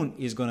of the moon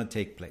is going to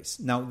take place.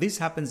 Now, this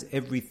happens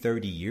every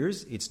 30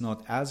 years. It's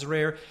not as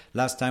rare.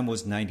 Last time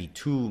was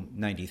 92,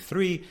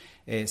 93,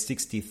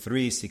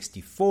 63,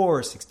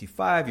 64,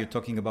 65. You're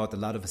talking about a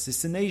lot of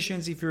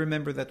assassinations, if you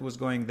remember, that was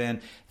going then.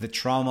 The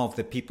trauma of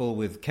the people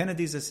with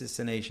Kennedy's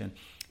assassination.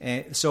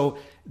 So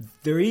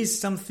there is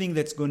something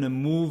that's going to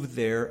move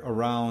there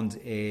around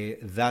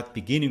that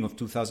beginning of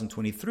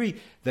 2023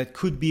 that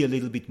could be a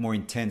little bit more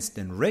intense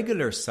than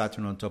regular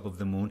Saturn on top of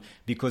the moon,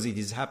 because it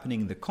is happening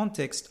in the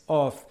context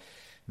of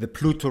the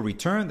Pluto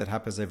return that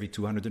happens every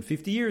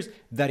 250 years.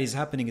 That is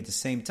happening at the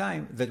same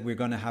time that we're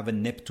going to have a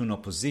Neptune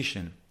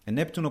opposition And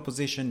Neptune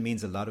opposition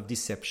means a lot of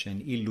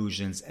deception,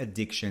 illusions,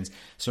 addictions.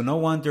 So no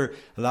wonder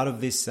a lot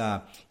of these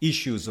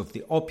issues of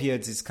the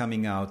opiates is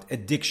coming out,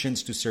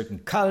 addictions to certain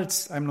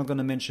cults. I'm not going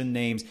to mention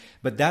names,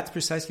 but that's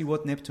precisely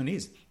what Neptune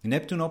is.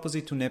 Neptune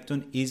opposite to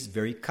Neptune is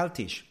very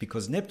cultish,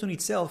 because Neptune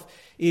itself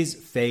is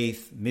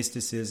faith,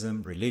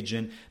 mysticism,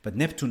 religion. But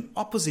Neptune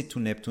opposite to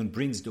Neptune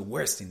brings the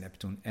worst in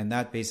Neptune. And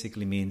that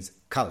basically means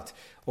cult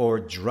or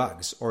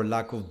drugs or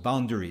lack of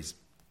boundaries,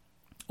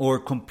 or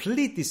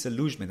complete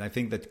disillusionment. I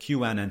think that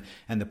QAnon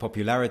and the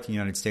popularity in the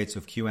United States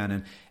of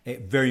QAnon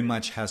very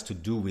much has to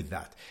do with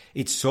that.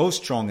 It's so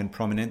strong and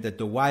prominent that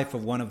the wife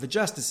of one of the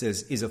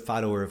justices is a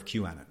follower of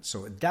QAnon.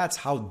 So that's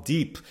how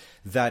deep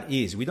that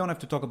is. We don't have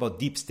to talk about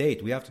deep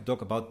state. We have to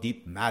talk about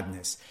deep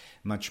madness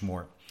much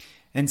more.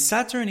 And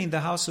Saturn in the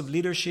house of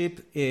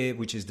leadership,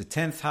 which is the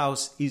 10th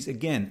house, is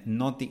again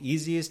not the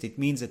easiest. It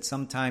means that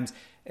sometimes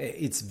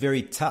it's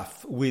very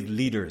tough with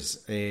leaders.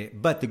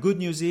 But the good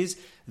news is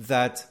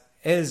that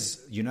as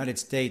United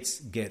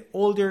States get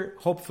older,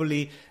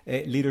 hopefully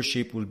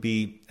leadership will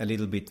be a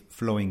little bit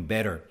flowing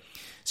better.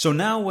 So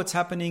now what's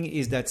happening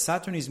is that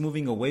Saturn is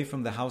moving away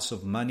from the house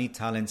of money,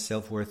 talent,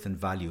 self-worth, and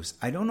values.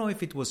 I don't know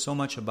if it was so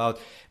much about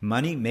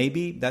money.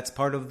 Maybe that's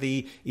part of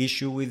the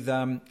issue with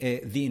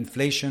the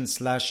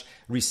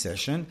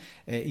inflation/recession,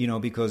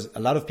 because a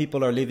lot of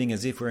people are living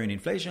as if we're in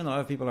inflation. A lot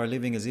of people are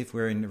living as if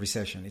we're in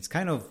recession. It's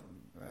kind of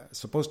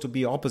supposed to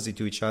be opposite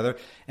to each other.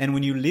 And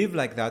when you live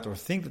like that or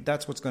think that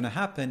that's what's going to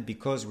happen,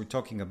 because we're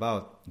talking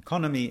about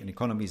economy, and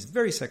economy is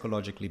very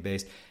psychologically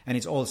based, and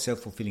it's all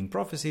self-fulfilling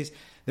prophecies,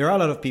 there are a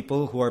lot of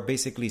people who are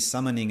basically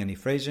summoning an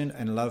inflation,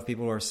 and a lot of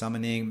people who are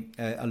summoning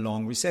a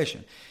long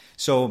recession.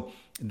 So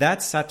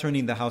that's Saturn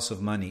in the house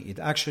of money. It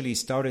actually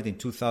started in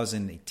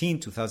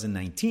 2018,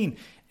 2019,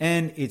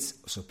 and it's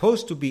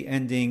supposed to be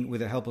ending, with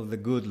the help of the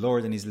good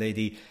Lord and His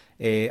Lady,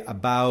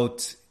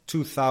 about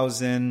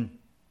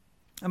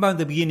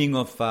the beginning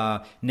of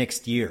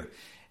next year.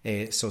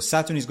 So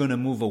Saturn is going to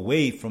move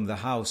away from the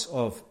house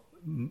of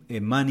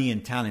money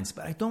and talents.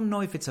 But I don't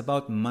know if it's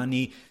about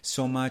money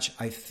so much.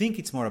 I think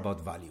it's more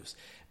about values.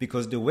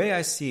 Because the way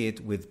I see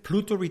it, with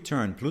Pluto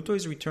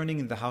is returning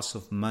in the house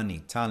of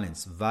money,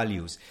 talents,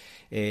 values.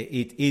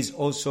 It is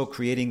also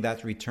creating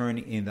that return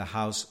in the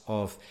house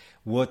of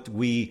what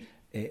we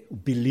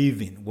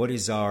believe in. What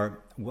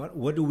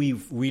are we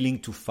willing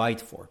to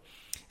fight for?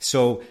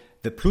 So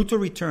the Pluto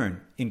return,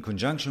 in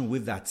conjunction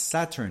with that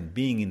Saturn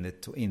being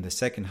in the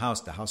second house,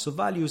 the house of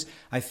values,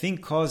 I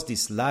think caused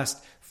this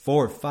last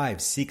 4,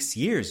 5, 6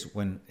 years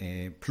when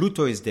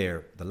Pluto is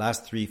there, the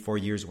last 3, 4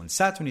 years when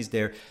Saturn is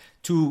there,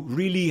 to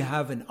really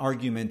have an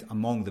argument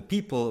among the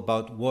people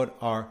about what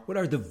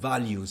are the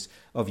values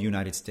of the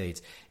United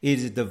States.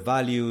 Is it the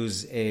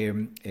values,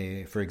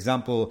 for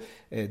example,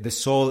 the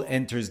soul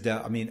enters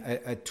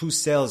two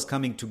cells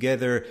coming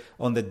together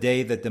on the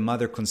day that the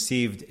mother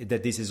conceived,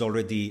 that this is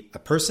already a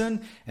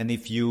person, and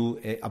if you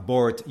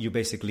abort, you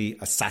basically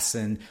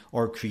assassin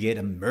or create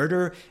a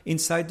murder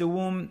inside the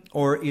womb,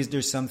 or is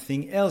there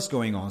something else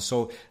going on?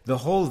 So the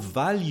whole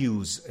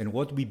values and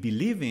what we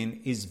believe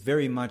in is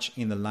very much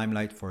in the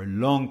limelight for a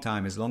long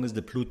time, as long as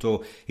the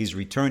Pluto is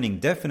returning,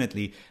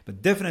 definitely,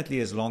 but definitely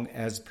as long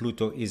as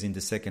Pluto is in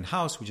the second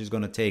house, which is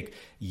going to take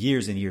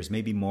years and years,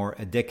 maybe more,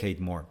 a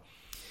decade more.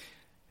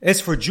 As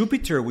for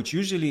Jupiter, which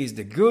usually is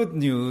the good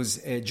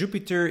news,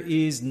 Jupiter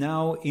is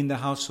now in the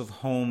house of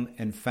home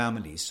and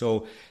family.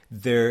 So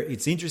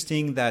it's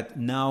interesting that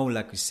now,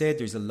 like we said,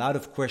 there's a lot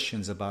of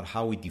questions about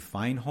how we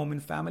define home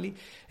and family.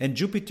 And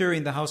Jupiter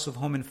in the house of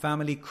home and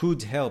family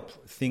could help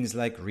things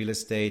like real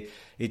estate.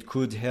 It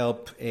could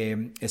help,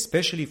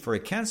 especially for a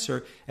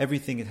Cancer,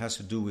 everything it has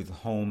to do with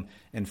home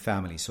and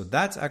family. So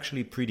that's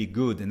actually pretty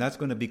good. And that's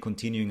going to be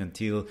continuing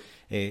until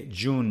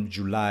June,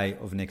 July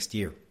of next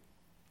year.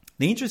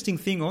 The interesting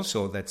thing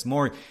also that's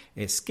more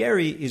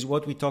scary is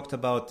what we talked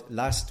about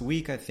last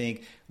week, I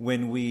think,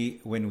 when we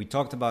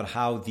talked about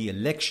how the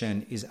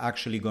election is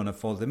actually going to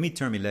fall, the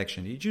midterm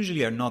election. It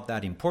usually are not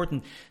that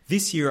important.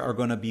 This year are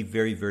going to be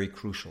very, very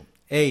crucial.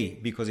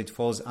 Because it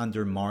falls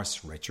under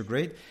Mars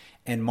retrograde,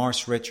 and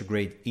Mars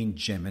retrograde in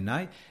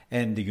Gemini,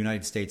 and the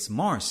United States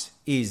Mars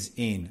is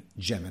in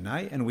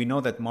Gemini, and we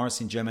know that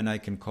Mars in Gemini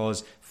can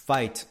cause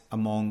fight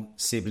among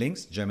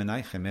siblings.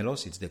 Gemini,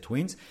 gemelos, it's the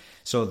twins.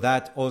 So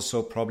that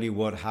also probably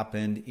what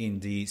happened in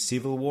the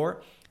Civil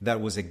War.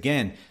 That was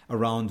again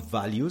around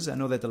values. I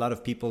know that a lot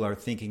of people are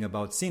thinking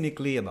about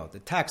cynically about the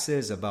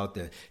taxes, about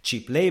the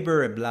cheap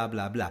labor, and blah,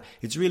 blah, blah.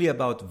 It's really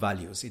about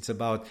values. It's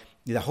about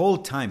the whole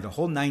time, the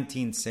whole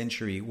 19th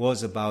century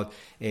was about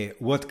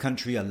what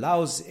country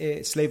allows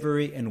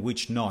slavery and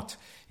which not.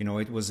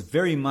 It was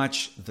very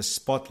much the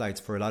spotlight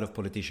for a lot of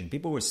politicians.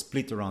 People were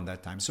split around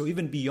that time. So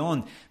even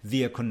beyond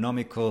the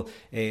economical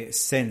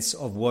sense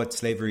of what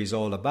slavery is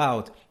all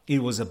about,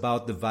 it was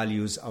about the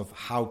values of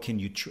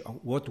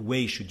what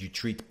way should you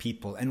treat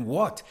people, and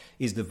what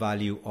is the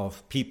value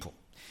of people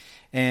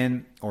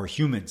or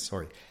humans,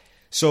 sorry.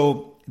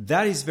 So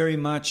that is very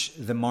much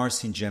the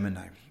Mars in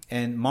Gemini.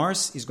 And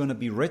Mars is going to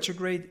be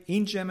retrograde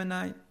in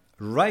Gemini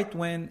right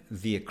when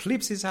the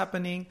eclipse is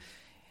happening.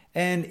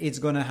 And it's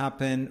going to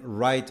happen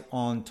right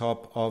on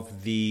top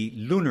of the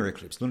lunar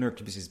eclipse. Lunar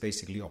eclipse is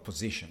basically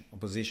opposition.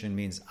 Opposition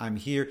means I'm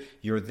here,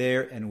 you're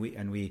there, and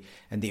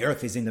the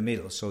Earth is in the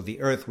middle. So the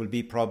Earth will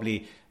be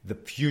probably the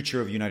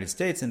future of the United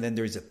States, and then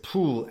there is a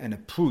pull and a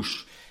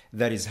push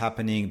that is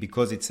happening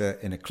because it's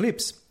an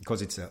eclipse,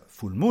 because it's a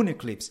full moon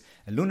eclipse,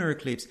 a lunar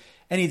eclipse,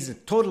 and it's a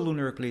total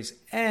lunar eclipse,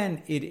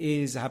 and it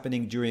is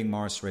happening during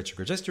Mars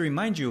retrograde. Just to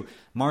remind you,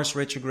 Mars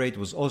retrograde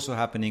was also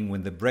happening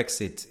when the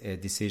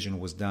Brexit decision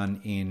was done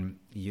in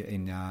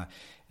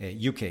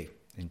UK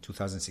in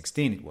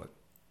 2016.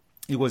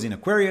 It was in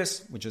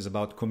Aquarius, which is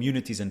about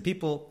communities and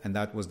people, and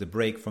that was the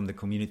break from the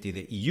community,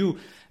 the EU.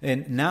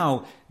 And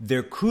now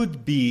there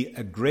could be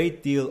a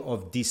great deal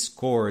of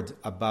discord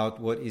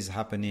about what is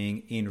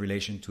happening in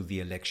relation to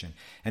the election.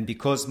 And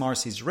because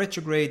Mars is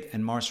retrograde,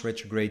 and Mars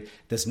retrograde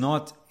is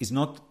not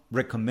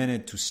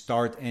recommended to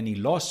start any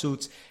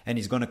lawsuits, and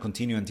is going to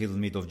continue until the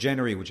mid of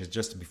January, which is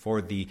just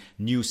before the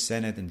new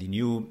Senate and the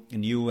new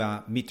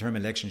midterm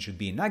election should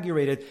be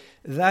inaugurated.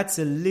 That's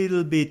a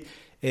little bit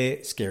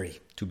scary,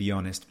 to be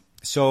honest.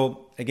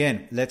 So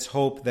again, let's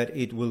hope that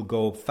it will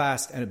go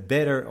fast and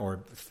better or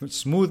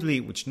smoothly,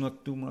 which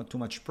not too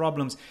much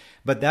problems.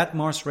 But that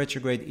Mars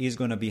retrograde is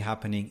going to be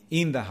happening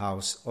in the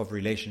house of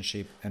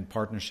relationship and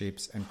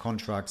partnerships and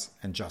contracts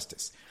and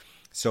justice.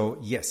 So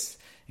yes,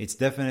 it's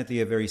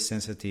definitely a very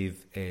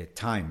sensitive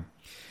time.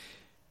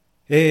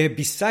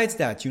 Besides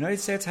that, United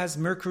States has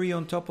Mercury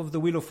on top of the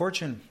Wheel of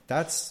Fortune.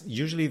 That's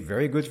usually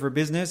very good for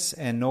business,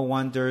 and no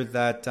wonder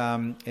that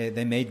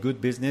they made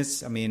good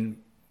business. I mean,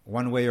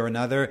 one way or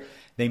another,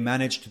 they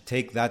managed to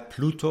take that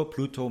Pluto.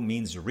 Pluto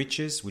means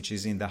riches, which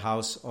is in the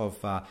house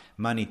of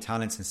money,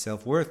 talents, and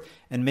self-worth,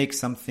 and make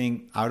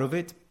something out of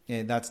it.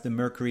 That's the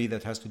Mercury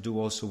that has to do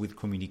also with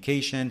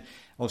communication,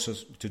 also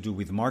to do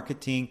with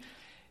marketing.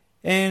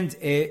 And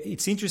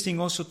it's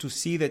interesting also to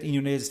see that in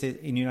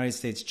United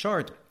States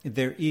chart,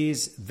 there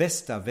is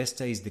Vesta.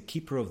 Vesta is the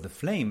keeper of the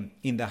flame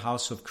in the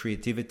house of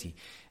creativity.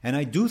 And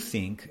I do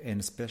think, and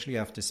especially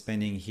after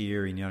spending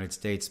here in the United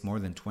States more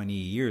than 20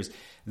 years,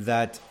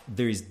 that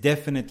there is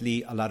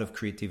definitely a lot of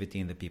creativity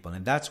in the people.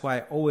 And that's why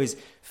I always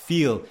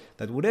feel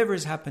that whatever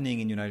is happening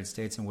in the United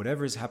States and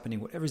whatever is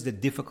the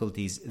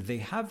difficulties, they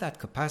have that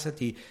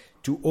capacity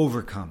to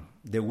overcome.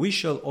 The "we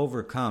shall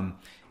overcome"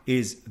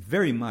 is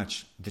very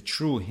much the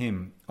true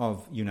hymn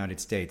of United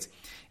States.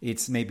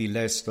 It's maybe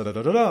less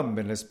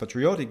less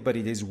patriotic, but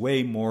it is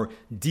way more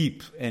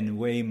deep and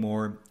way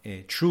more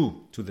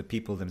true to the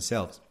people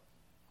themselves.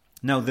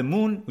 Now the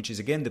moon, which is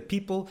again the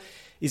people,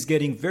 is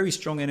getting very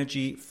strong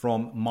energy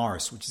from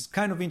Mars, which is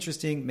kind of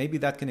interesting. Maybe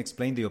that can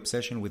explain the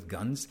obsession with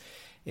guns.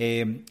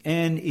 And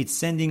it's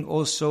sending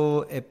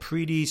also a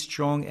pretty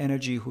strong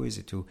energy. Who is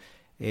it to?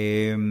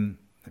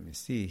 Let me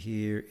see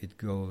here. It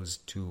goes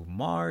to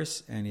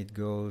Mars and it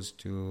goes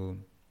to...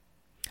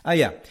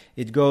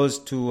 it goes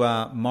to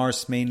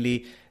Mars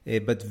mainly.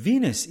 But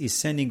Venus is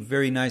sending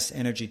very nice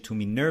energy to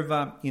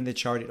Minerva in the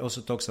chart. It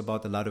also talks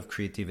about a lot of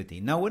creativity.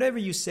 Now, whatever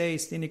you say,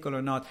 cynical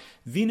or not,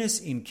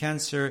 Venus in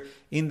Cancer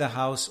in the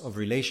house of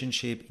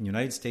relationship in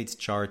United States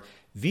chart,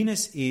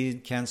 Venus in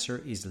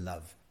Cancer is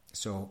love.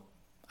 So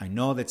I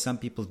know that some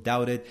people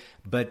doubt it,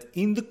 but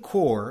in the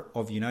core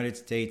of United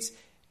States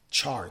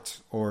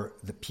chart, or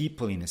the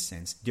people in a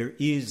sense, there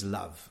is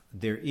love.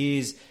 There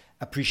is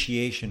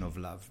appreciation of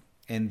love.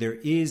 And there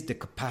is the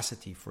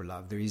capacity for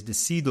love. There is the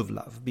seed of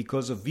love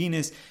because of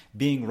Venus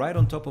being right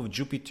on top of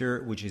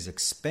Jupiter, which is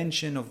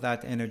expansion of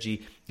that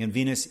energy. And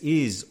Venus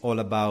is all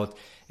about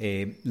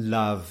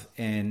love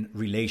and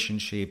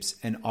relationships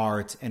and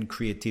art and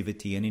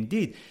creativity. And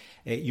indeed,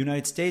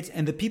 United States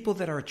and the people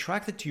that are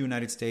attracted to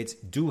United States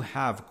do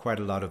have quite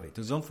a lot of it.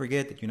 So don't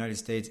forget that United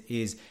States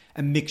is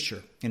a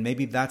mixture. And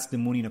maybe that's the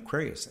moon in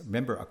Aquarius.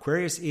 Remember,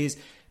 Aquarius is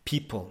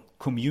people,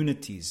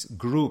 communities,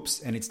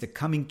 groups, and it's the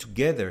coming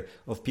together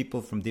of people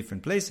from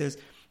different places.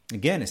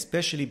 Again,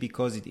 especially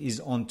because it is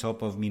on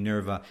top of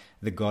Minerva,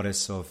 the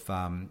goddess of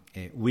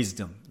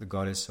wisdom, the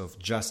goddess of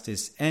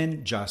justice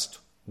and just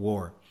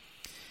war.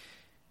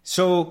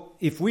 So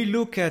if we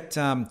look at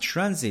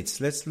transits,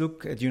 let's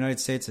look at the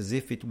United States as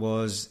if it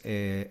was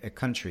a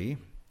country.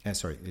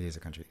 It is a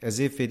country. As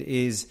if it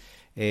is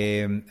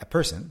a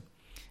person.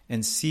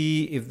 And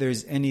see if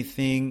there's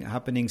anything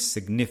happening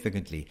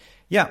significantly.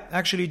 Yeah,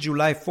 actually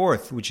July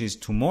 4th, which is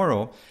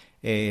tomorrow,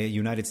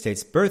 United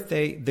States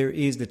birthday, there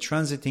is the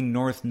transiting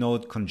North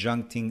Node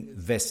conjuncting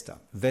Vesta.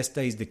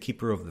 Vesta is the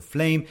keeper of the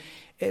flame.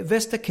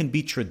 Vesta can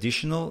be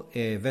traditional.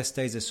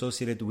 Vesta is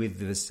associated with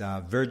these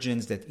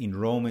virgins that in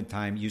Roman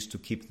time used to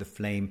keep the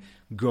flame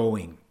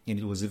going. And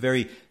it was a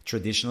very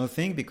traditional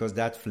thing because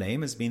that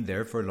flame has been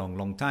there for a long,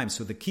 long time.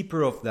 So the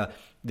keeper of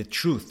the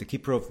truth, the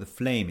keeper of the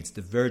flame, it's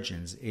the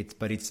virgins,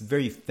 but it's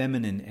very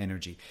feminine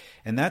energy.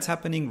 And that's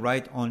happening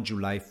right on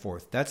July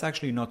 4th. That's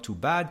actually not too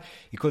bad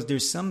because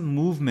there's some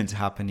movement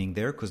happening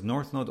there because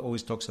North Node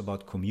always talks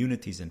about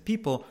communities and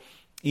people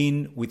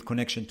with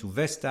connection to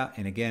Vesta.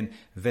 And again,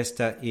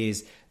 Vesta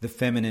is the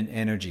feminine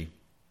energy.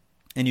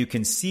 And you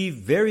can see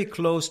very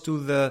close to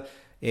the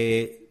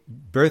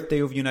birthday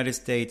of United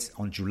States.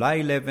 On July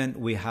 11th,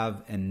 we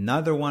have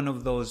another one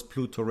of those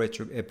Pluto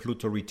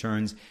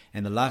returns,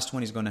 and the last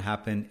one is going to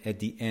happen at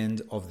the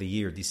end of the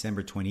year,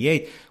 December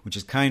 28th, which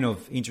is kind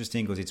of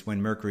interesting because it's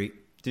when Mercury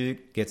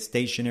gets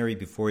stationary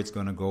before it's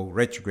going to go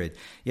retrograde.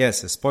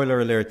 Yes, a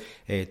spoiler alert,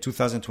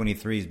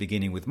 2023 is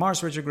beginning with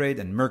Mars retrograde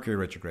and Mercury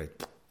retrograde.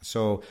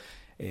 So,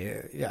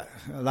 a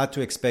lot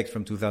to expect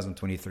from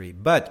 2023.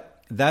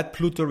 But that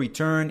Pluto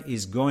return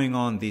is going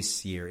on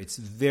this year. It's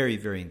very,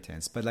 very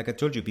intense. But like I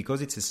told you,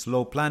 because it's a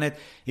slow planet,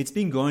 it's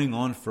been going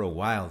on for a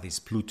while, this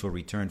Pluto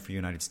return for the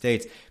United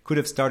States. Could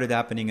have started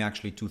happening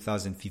actually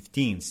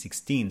 2015,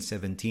 16,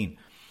 17.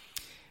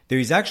 There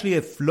is actually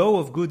a flow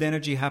of good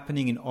energy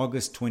happening in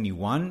August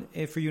 21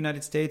 for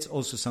United States,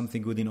 also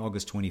something good in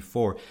August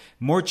 24.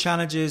 More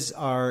challenges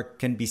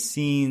can be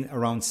seen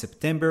around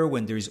September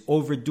when there is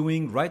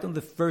overdoing right on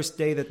the first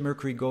day that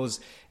Mercury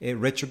goes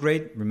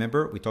retrograde.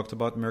 Remember, we talked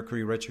about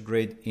Mercury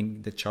retrograde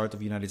in the chart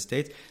of the United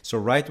States. So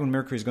right when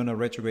Mercury is going to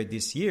retrograde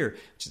this year,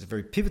 which is a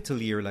very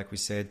pivotal year, like we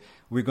said,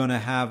 we're going to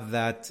have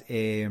that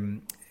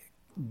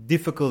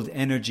difficult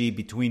energy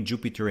between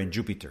Jupiter and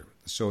Jupiter.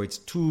 So it's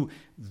two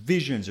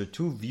visions or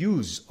two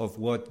views of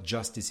what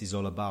justice is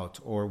all about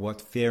or what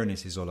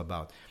fairness is all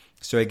about.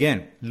 So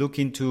again, look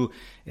into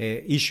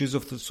issues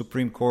of the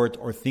Supreme Court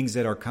or things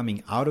that are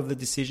coming out of the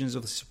decisions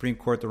of the Supreme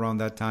Court around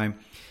that time.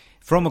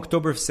 From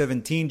October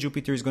 17,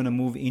 Jupiter is going to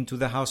move into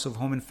the house of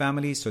home and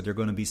family. So there are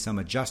going to be some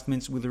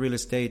adjustments with real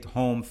estate,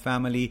 home,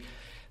 family.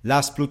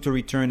 Last Pluto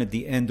return at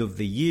the end of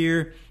the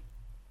year.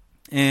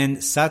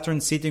 And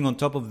Saturn sitting on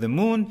top of the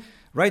moon,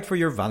 right for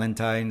your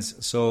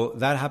Valentines. So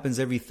that happens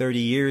every 30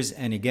 years.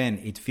 And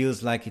again, it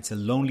feels like it's a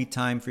lonely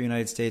time for the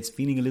United States,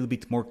 feeling a little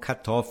bit more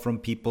cut off from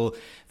people,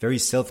 very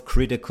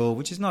self-critical,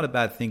 which is not a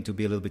bad thing to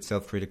be a little bit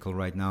self-critical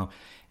right now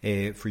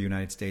for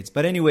United States.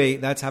 But anyway,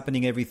 that's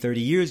happening every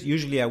 30 years.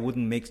 Usually I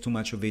wouldn't make too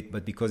much of it,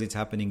 but because it's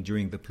happening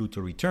during the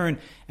Pluto return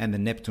and the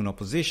Neptune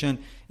opposition,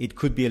 it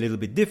could be a little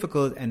bit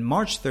difficult. And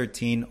March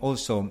 13,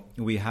 also,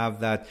 we have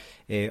that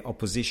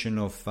opposition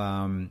of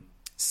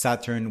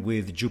Saturn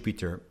with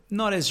Jupiter.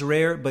 Not as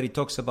rare, but it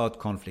talks about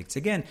conflicts.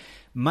 Again,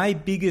 my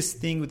biggest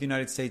thing with the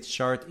United States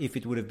chart, if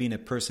it would have been a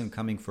person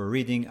coming for a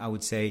reading, I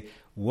would say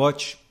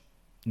watch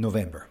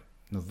November.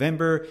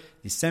 November,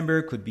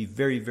 December could be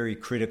very, very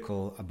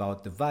critical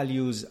about the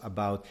values,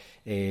 about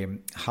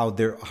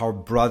how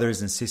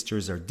brothers and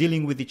sisters are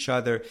dealing with each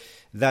other.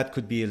 That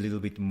could be a little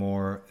bit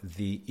more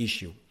the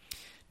issue.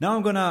 Now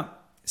I'm going to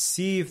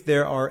see if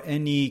there are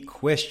any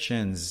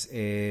questions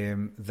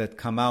that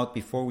come out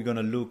before we're going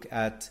to look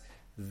at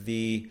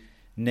the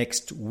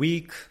next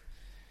week.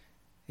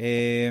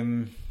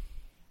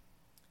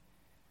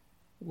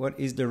 What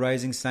is the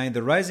rising sign?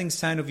 The rising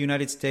sign of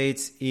United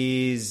States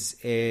is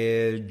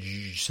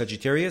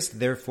Sagittarius.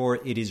 Therefore,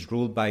 it is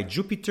ruled by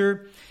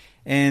Jupiter.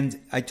 And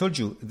I told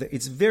you,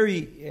 it's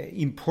very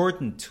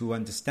important to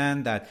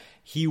understand that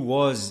he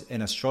was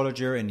an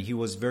astrologer and he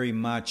was very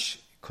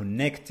much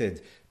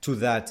connected to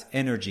that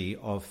energy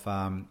of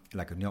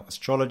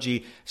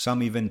astrology.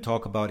 Some even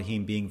talk about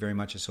him being very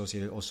much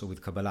associated also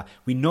with Kabbalah.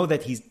 We know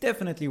that he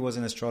definitely was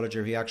an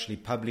astrologer. He actually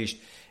published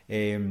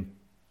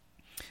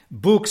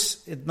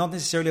books, not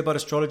necessarily about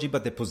astrology,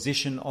 but the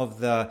position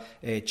of the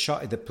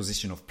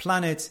position of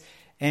planets.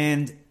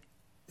 And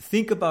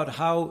think about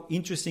how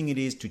interesting it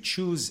is to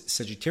choose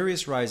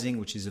Sagittarius rising,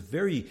 which is a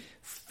very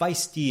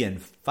feisty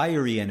and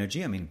fiery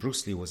energy. I mean,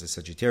 Bruce Lee was a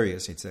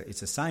Sagittarius.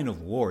 It's a sign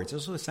of war. It's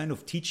also a sign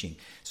of teaching.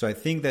 So I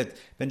think that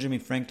Benjamin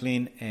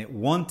Franklin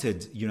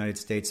wanted United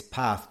States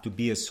path to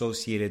be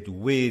associated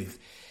with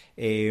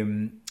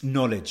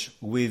knowledge,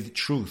 with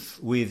truth,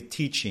 with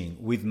teaching,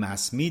 with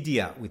mass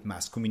media, with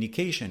mass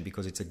communication,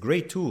 because it's a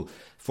great tool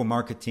for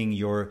marketing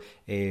your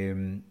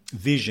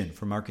vision,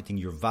 for marketing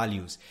your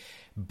values.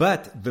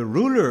 But the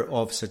ruler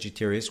of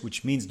Sagittarius,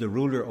 which means the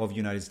ruler of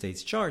United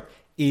States chart,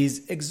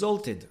 is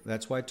exalted.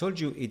 That's why I told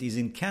you it is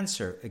in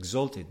Cancer,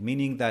 exalted,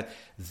 meaning that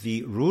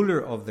the ruler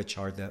of the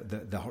chart,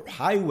 the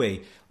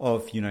highway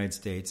of United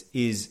States,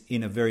 is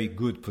in a very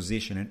good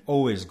position and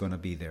always going to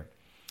be there.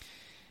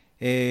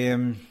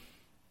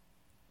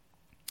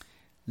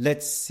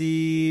 Let's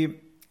see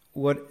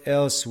what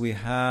else we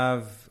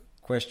have.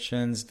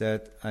 Questions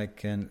that I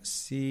can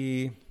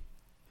see.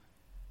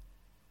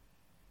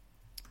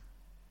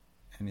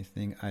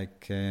 Anything I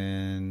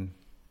can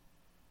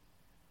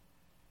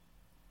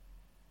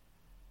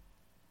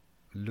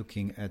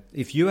looking at.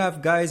 If you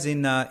have guys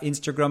in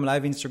Instagram,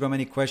 live Instagram,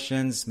 any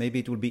questions, maybe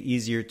it will be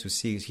easier to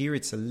see. Here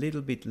it's a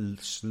little bit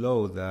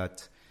slow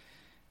that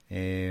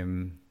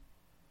I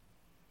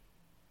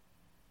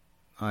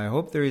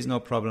hope there is no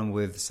problem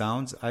with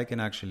sounds. I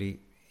can actually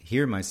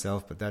hear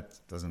myself, but that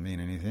doesn't mean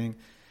anything.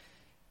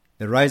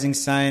 The rising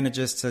sign,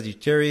 just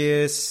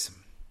Sagittarius.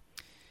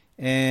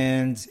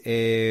 And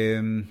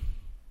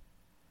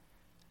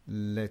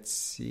let's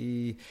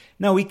see.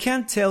 Now, we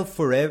can't tell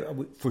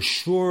for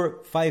sure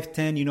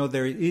 5:10.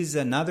 There is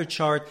another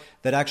chart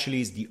that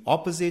actually is the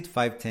opposite,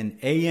 5:10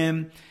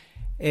 a.m.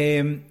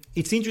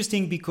 It's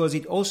interesting because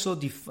it also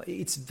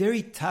it's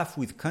very tough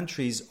with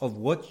countries of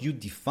what you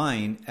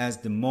define as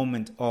the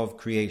moment of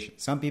creation.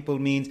 Some people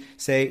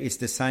say it's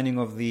the signing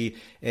of the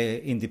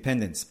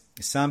independence.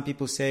 Some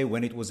people say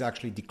when it was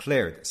actually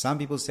declared. Some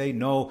people say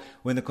no,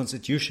 when the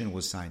Constitution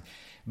was signed.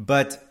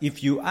 But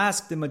if you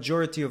ask the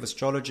majority of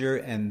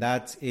astrologers, and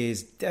that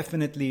is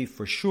definitely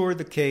for sure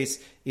the case,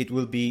 it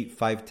will be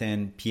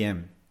 5:10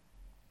 p.m.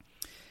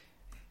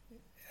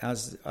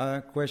 As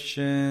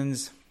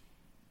questions,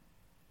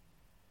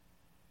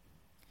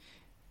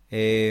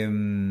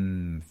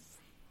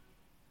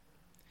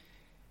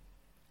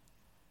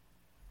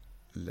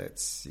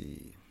 let's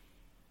see.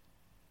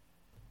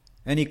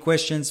 Any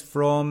questions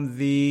from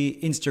the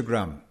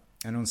Instagram?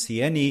 I don't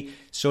see any.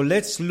 So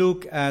let's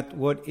look at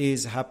what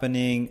is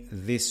happening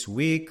this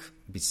week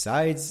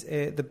besides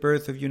the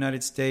birth of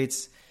United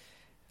States.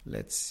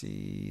 Let's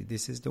see.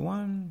 This is the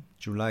one,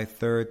 July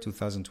 3rd,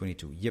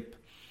 2022. Yep.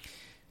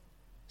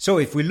 So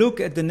if we look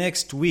at the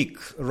next week,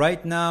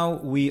 right now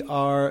we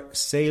are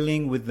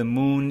sailing with the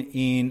moon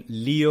in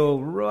Leo,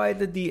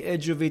 right at the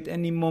edge of it.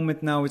 Any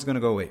moment now it's going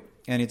to go away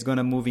and it's going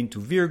to move into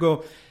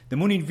Virgo. The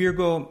moon in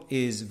Virgo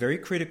is very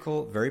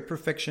critical, very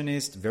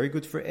perfectionist, very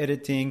good for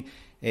editing,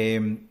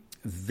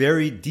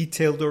 very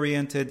detailed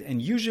oriented,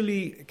 and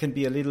usually can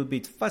be a little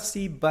bit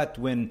fussy, but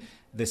when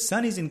the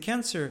sun is in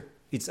Cancer,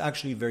 it's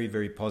actually very,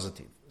 very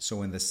positive. So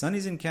when the sun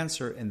is in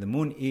Cancer and the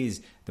moon,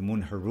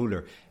 her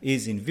ruler,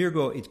 is in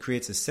Virgo, it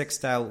creates a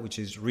sextile, which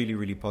is really,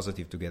 really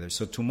positive together.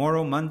 So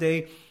tomorrow,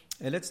 Monday,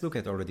 let's look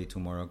at already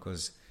tomorrow,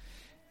 because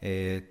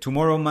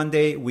tomorrow,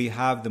 Monday, we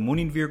have the moon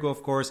in Virgo,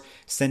 of course,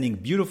 sending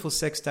beautiful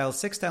sextile.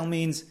 Sextile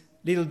means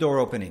little door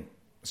opening.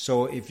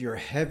 So if you're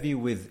heavy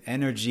with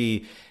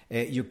energy,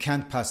 you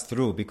can't pass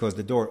through because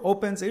the door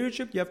opens, you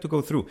have to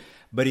go through.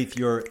 But if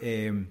you're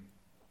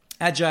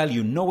agile,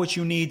 you know what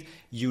you need,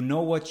 you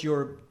know what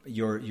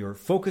your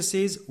focus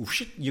is,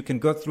 you can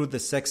go through the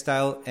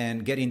sextile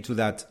and get into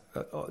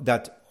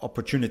that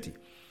opportunity.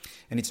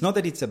 And it's not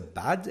that it's a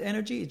bad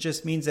energy, it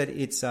just means that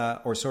it's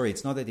not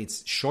that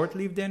it's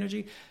short-lived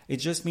energy, it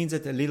just means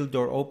that a little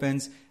door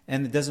opens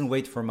and it doesn't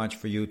wait for much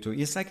for you to.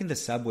 It's like in the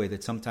subway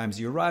that sometimes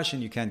you rush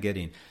and you can't get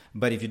in.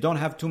 But if you don't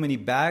have too many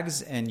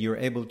bags and you're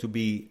able to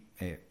be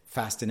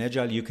fast and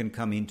agile, you can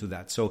come into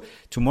that. So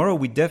tomorrow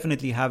we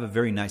definitely have a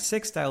very nice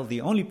sextile.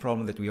 The only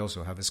problem that we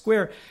also have a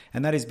square,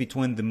 and that is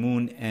between the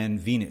moon and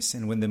Venus.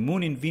 And when the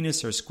moon and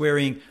Venus are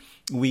squaring,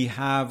 we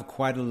have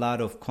quite a lot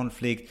of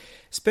conflict,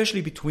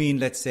 especially between,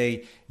 let's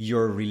say,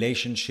 your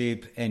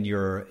relationship and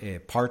your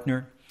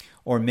partner,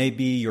 or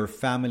maybe your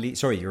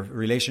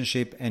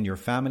relationship and your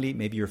family.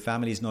 Maybe your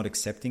family is not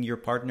accepting your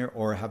partner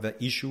or have an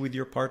issue with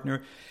your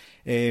partner.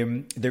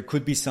 There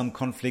could be some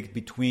conflict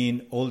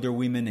between older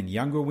women and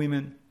younger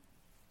women.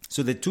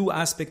 So the two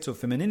aspects of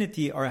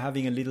femininity are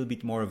having a little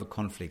bit more of a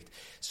conflict.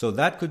 So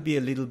that could be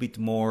a little bit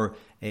more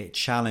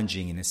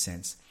challenging in a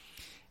sense.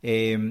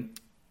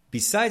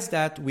 Besides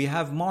that, we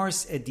have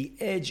Mars at the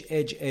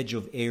edge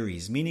of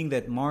Aries, meaning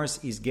that Mars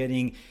is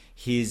getting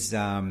his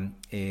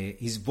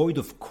void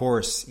of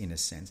course in a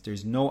sense.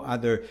 There's no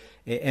other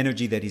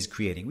energy that he's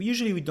creating.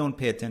 We don't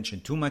pay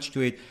attention too much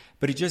to it,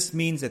 but it just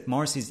means that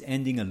Mars is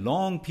ending a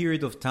long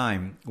period of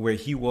time where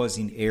he was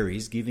in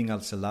Aries, giving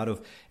us a lot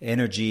of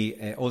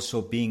energy,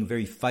 also being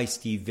very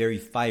feisty, very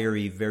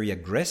fiery, very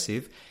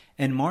aggressive.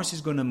 And Mars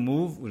is going to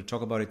move, we'll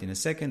talk about it in a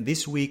second,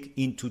 this week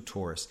into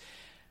Taurus.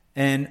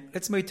 And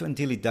let's wait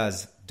until it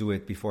does do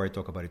it before I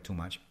talk about it too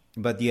much.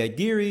 But the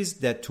idea is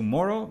that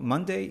tomorrow,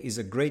 Monday, is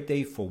a great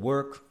day for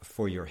work,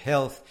 for your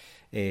health,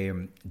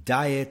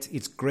 diet.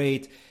 It's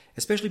great,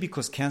 especially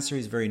because Cancer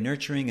is very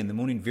nurturing and the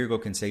moon in Virgo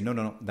can say,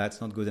 no, that's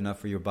not good enough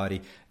for your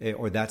body,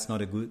 or that's not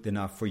good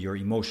enough for your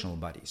emotional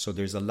body. So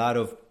there's a lot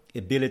of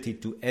ability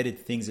to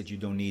edit things that you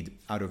don't need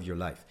out of your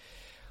life.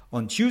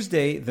 On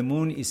Tuesday, the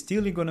moon is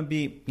still going to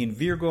be in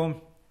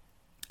Virgo.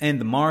 And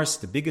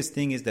the biggest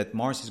thing is that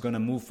Mars is going to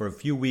move for a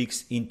few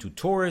weeks into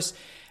Taurus.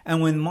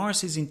 And when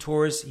Mars is in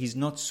Taurus, he's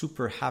not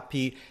super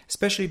happy,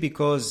 especially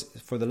because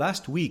for the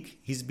last week,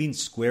 he's been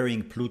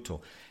squaring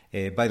Pluto.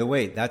 By the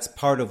way, that's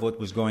part of what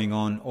was going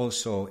on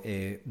also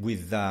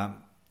with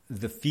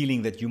the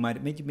feeling that you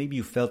maybe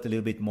you felt a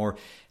little bit more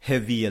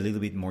heavy, a little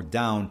bit more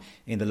down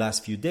in the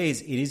last few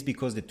days. It is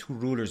because the two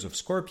rulers of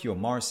Scorpio,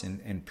 Mars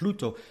and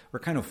Pluto, were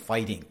kind of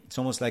fighting. It's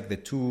almost like the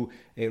two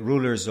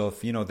rulers of,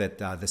 that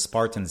the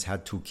Spartans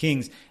had two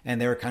kings and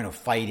they were kind of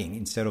fighting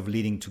instead of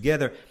leading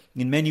together.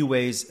 In many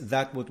ways,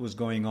 that's what was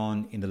going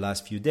on in the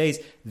last few days.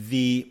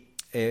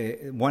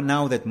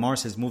 Now that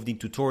Mars has moved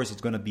into Taurus,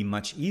 it's going to be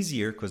much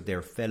easier because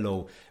they're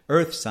fellow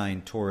Earth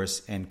sign,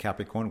 Taurus and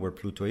Capricorn, where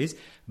Pluto is.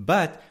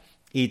 But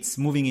it's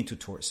moving into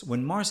Taurus.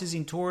 When Mars is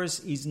in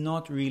Taurus, he's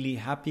not really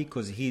happy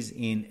because he's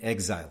in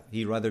exile.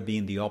 He'd rather be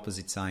in the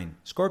opposite sign,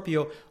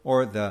 Scorpio,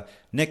 or the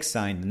next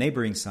sign, the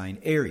neighboring sign,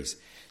 Aries.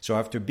 So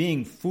after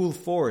being full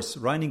force,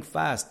 running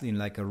fast in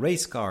like a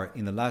race car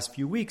in the last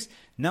few weeks,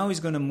 now he's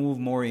going to move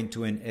more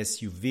into an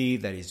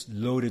SUV that is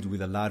loaded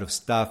with a lot of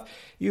stuff.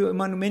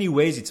 In many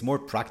ways, it's more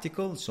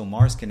practical, so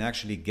Mars can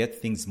actually get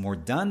things more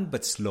done,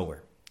 but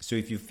slower. So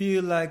if you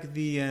feel like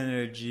the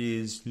energy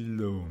is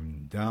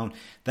slowing down,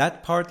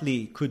 that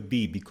partly could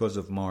be because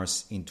of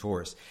Mars in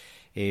Taurus.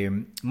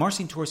 Mars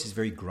in Taurus is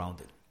very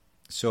grounded.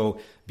 So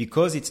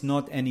because it's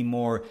not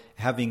anymore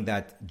having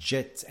that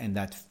jet and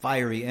that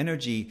fiery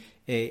energy,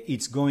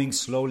 it's going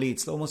slowly.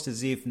 It's almost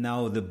as if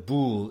now the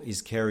bull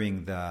is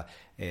carrying the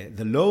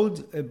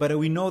load, but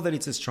we know that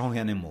it's a strong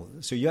animal.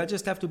 So you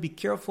just have to be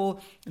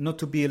careful not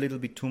to be a little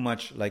bit too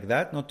much like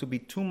that, not to be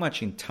too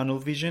much in tunnel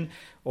vision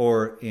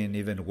or in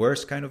even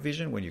worse kind of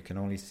vision when you can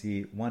only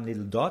see one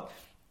little dot.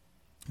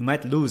 You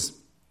might lose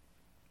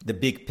the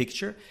big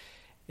picture.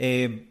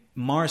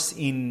 Mars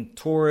in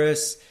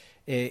Taurus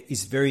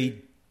is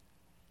very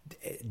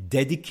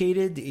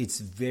dedicated. It's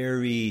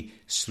very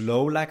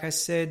slow, like I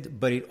said,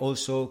 but it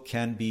also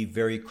can be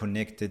very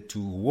connected to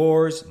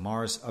wars.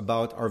 Mars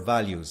about our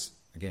values.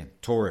 Again,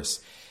 Taurus.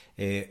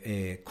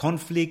 A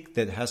conflict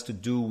that has to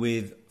do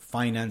with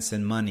finance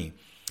and money.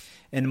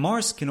 And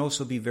Mars can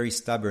also be very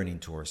stubborn in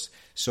Taurus.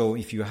 So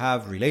if you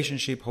have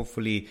relationship,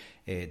 hopefully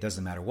it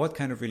doesn't matter what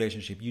kind of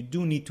relationship, you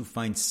do need to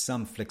find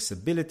some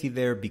flexibility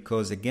there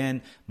because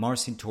again,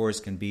 Mars in Taurus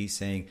can be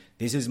saying,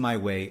 this is my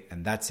way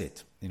and that's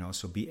it.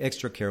 So be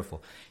extra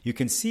careful. You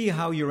can see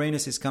how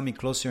Uranus is coming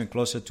closer and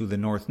closer to the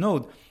North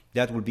Node.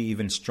 That will be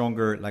even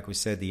stronger, like we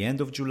said, the end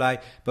of July.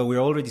 But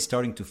we're already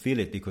starting to feel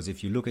it because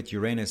if you look at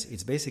Uranus,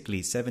 it's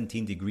basically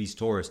 17 degrees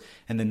Taurus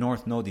and the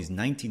North Node is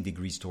 19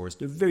 degrees Taurus.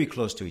 They're very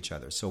close to each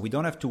other. So we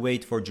don't have to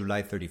wait for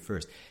July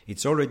 31st.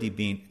 It's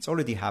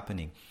already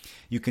happening.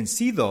 You can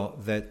see, though,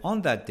 that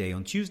on that day,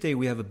 on Tuesday,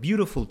 we have a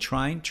beautiful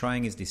trine.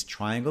 Trine is this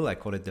triangle. I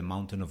call it the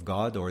mountain of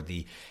God, or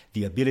the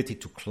ability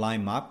to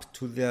climb up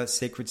to the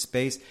sacred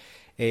space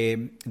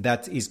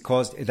that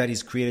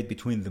is created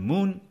between the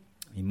moon,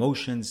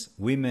 emotions,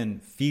 women,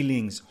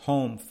 feelings,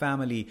 home,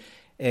 family,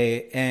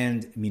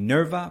 and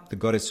Minerva, the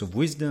goddess of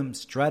wisdom,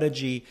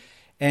 strategy,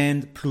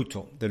 and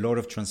Pluto, the Lord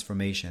of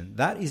Transformation.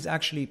 That is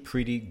actually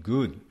pretty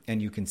good.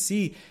 And you can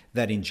see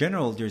that in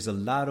general, there's a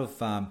lot of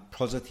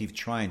positive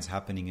trines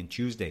happening on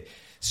Tuesday.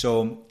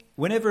 So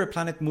whenever a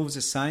planet moves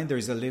a sign, there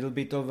is a little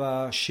bit of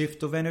a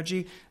shift of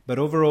energy. But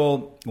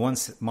overall,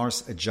 once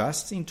Mars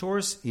adjusts in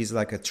Taurus, he's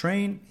like a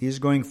train, he's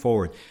going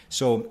forward.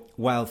 So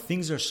while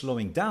things are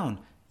slowing down,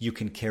 you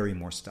can carry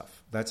more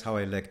stuff. That's how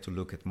I like to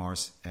look at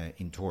Mars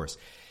in Taurus.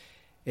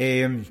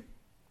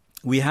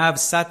 We have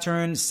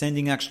Saturn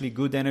sending actually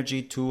good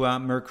energy to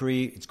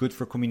Mercury. It's good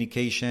for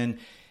communication.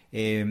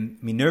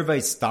 Minerva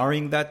is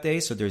starring that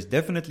day, so there's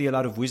definitely a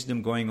lot of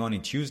wisdom going on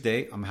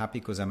Tuesday. I'm happy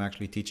because I'm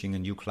actually teaching a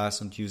new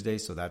class on Tuesday,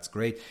 so that's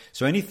great.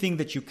 So anything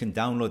that you can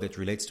download that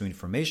relates to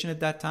information at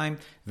that time,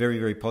 very,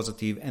 very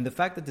positive. And the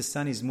fact that the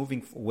sun is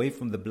moving away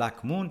from the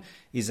black moon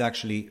is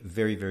actually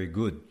very, very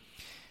good.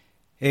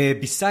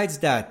 Besides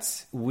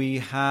that, we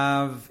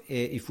have,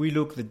 if we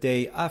look the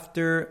day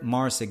after,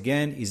 Mars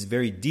again is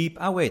very deep.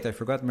 Wait, I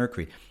forgot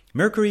Mercury.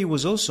 Mercury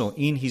was also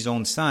in his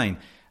own sign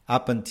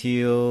up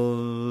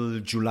until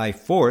July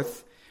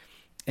 4th.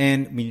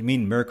 And I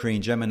mean, Mercury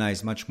in Gemini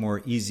is much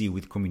more easy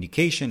with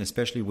communication,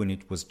 especially when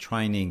it was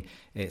trining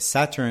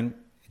Saturn,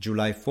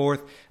 July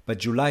 4th. But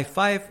July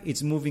 5th,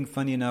 it's moving,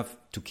 funny enough,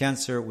 to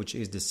Cancer, which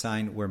is the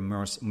sign where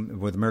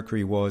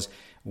Mercury was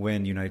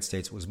when the United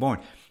States was born.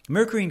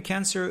 Mercury in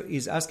Cancer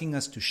is asking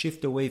us to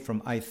shift away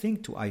from I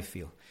think to I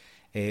feel,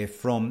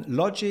 from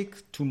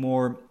logic to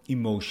more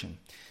emotion.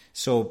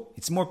 So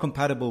it's more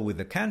compatible with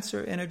the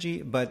Cancer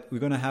energy, but we're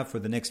going to have for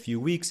the next few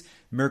weeks,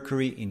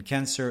 Mercury in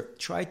Cancer.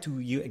 Try to,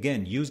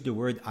 again, use the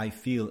word I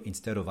feel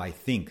instead of I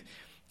think,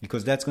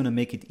 because that's going to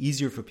make it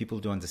easier for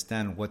people to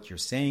understand what you're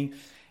saying.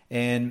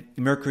 And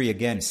Mercury,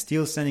 again,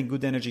 still sending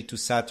good energy to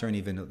Saturn,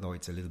 even though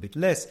it's a little bit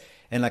less.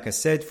 And like I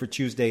said, for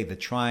Tuesday, the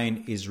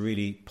trine is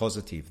really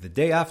positive. The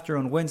day after,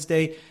 on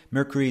Wednesday,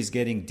 Mercury is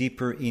getting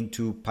deeper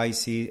into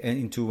Pisces and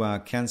into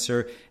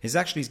Cancer. It's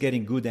actually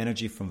getting good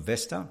energy from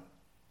Vesta.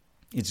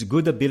 It's a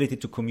good ability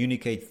to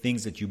communicate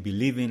things that you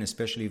believe in,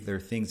 especially if there are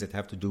things that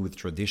have to do with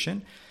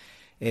tradition.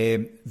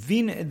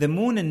 The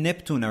Moon and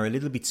Neptune are a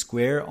little bit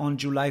square on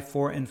July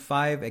 4 and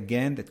 5.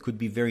 Again, that could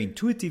be very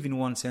intuitive in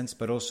one sense,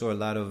 but also a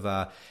lot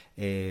of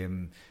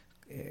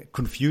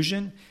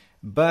confusion.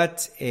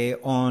 But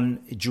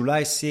on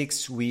July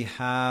 6, we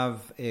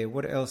have,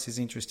 what else is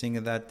interesting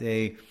in that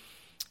day?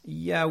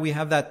 Yeah, we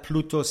have that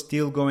Pluto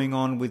still going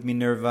on with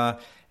Minerva,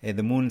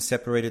 the Moon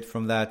separated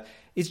from that.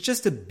 It's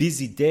just a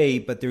busy day,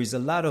 but there is a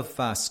lot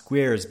of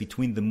squares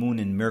between the Moon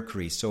and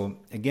Mercury. So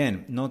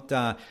again, not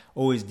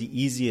always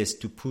the easiest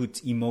to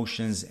put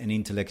emotions and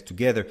intellect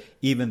together,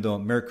 even though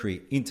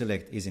Mercury,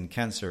 intellect, is in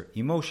Cancer,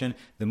 emotion.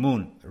 The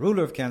Moon, the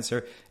ruler of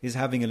Cancer, is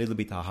having a little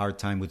bit of a hard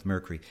time with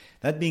Mercury.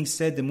 That being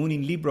said, the Moon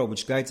in Libra,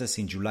 which guides us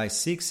in July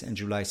 6 and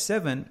July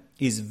 7,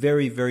 is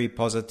very, very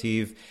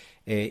positive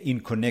in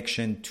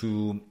connection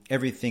to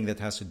everything that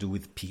has to do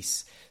with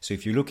peace. So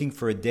if you're looking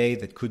for a day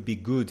that could be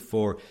good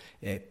for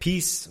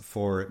peace,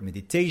 for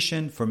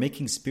meditation, for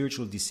making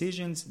spiritual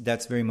decisions,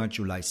 that's very much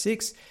July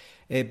 6.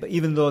 But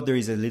even though there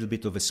is a little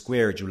bit of a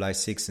square July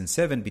 6 and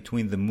 7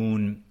 between the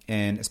moon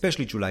and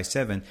especially July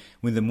 7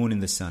 with the moon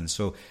and the sun.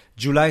 So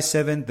July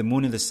 7, the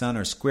moon and the sun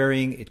are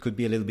squaring. It could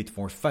be a little bit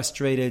more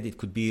frustrated. It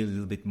could be a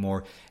little bit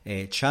more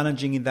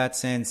challenging in that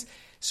sense.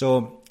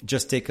 So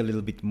just take a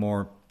little bit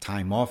more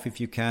time off if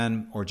you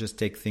can, or just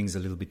take things a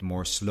little bit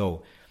more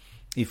slow.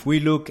 If we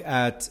look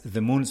at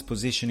the moon's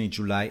position in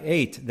July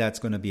 8, that's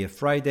going to be a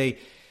Friday.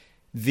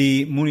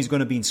 The moon is going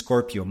to be in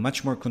Scorpio,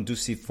 much more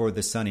conducive for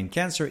the sun in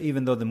Cancer,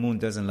 even though the moon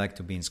doesn't like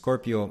to be in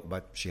Scorpio,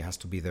 but she has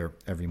to be there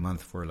every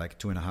month for like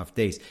 2.5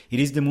 days. It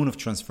is the moon of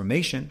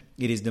transformation.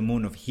 It is the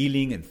moon of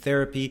healing and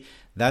therapy.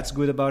 That's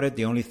good about it.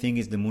 The only thing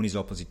is the moon is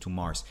opposite to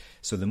Mars.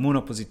 So the moon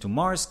opposite to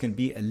Mars can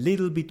be a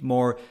little bit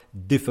more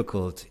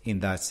difficult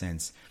in that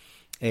sense.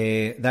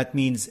 That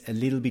means a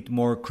little bit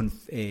more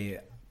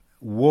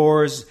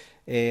wars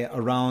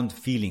around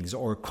feelings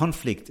or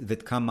conflict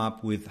that come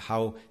up with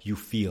how you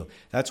feel.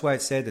 That's why I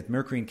said that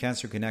Mercury in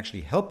Cancer can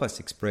actually help us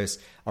express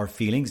our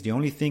feelings. The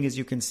only thing is,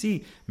 you can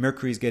see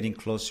Mercury is getting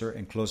closer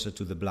and closer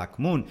to the black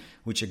moon,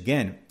 which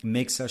again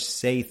makes us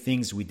say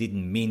things we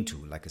didn't mean to,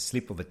 like a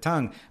slip of a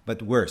tongue,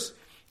 but worse.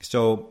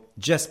 So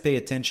just pay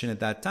attention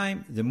at that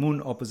time. The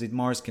moon opposite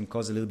Mars can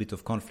cause a little bit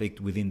of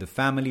conflict within the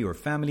family or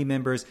family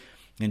members.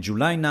 And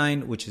July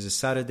 9, which is a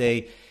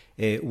Saturday,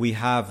 we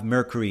have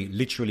Mercury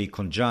literally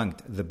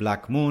conjunct the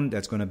black moon.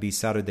 That's going to be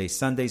Saturday,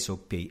 Sunday. So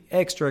pay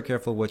extra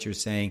careful what you're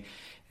saying.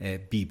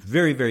 Be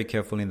very, very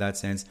careful in that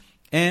sense.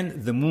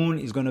 And the moon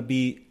is going to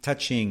be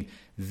touching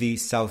the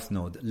south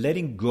node,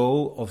 letting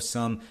go of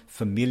some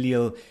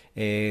familial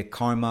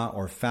karma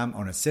or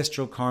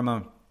ancestral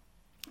karma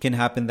can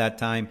happen that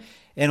time.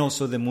 And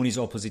also the moon is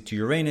opposite to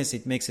Uranus.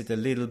 It makes it a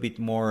little bit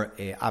more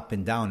up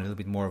and down, a little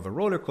bit more of a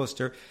roller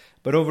coaster.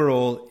 But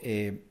overall,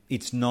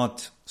 it's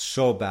not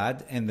so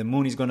bad. And the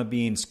moon is going to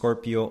be in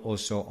Scorpio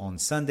also on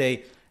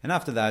Sunday. And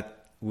after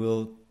that,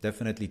 we'll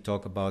definitely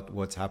talk about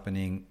what's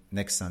happening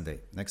next Sunday.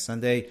 Next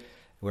Sunday,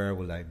 where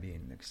will I be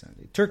next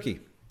Sunday?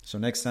 Turkey. So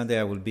next Sunday,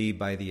 I will be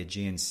by the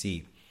Aegean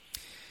Sea.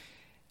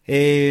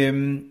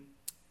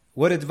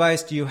 What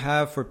advice do you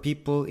have for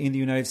people in the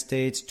United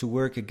States to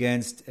work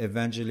against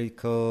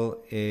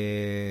evangelical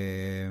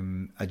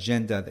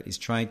agenda that is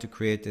trying to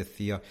create a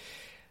theology?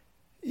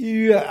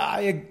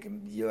 I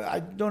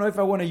don't know if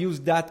I want to use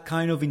that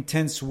kind of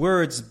intense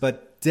words,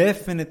 but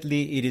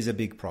definitely it is a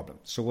big problem.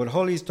 So what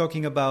Holly is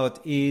talking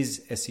about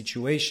is a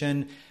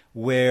situation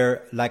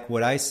where, like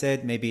what I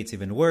said, maybe it's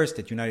even worse,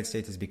 that the United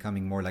States is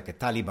becoming more like a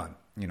Taliban,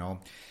 you know.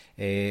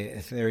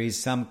 There is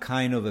some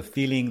kind of a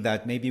feeling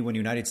that maybe when the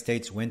United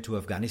States went to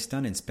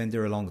Afghanistan and spent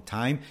there a long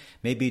time,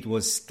 maybe it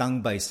was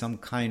stung by some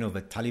kind of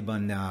a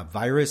Taliban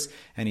virus,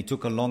 and it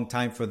took a long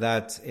time for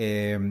that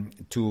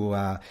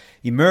to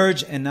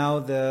emerge. And now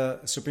the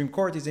Supreme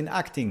Court is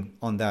enacting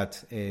on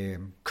that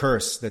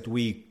curse that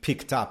we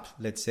picked up,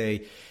 let's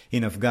say,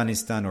 in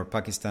Afghanistan or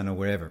Pakistan or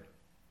wherever.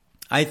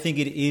 I think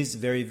it is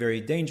very,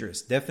 very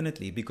dangerous,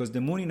 definitely, because the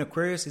moon in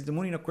Aquarius is the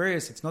moon in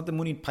Aquarius. It's not the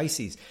moon in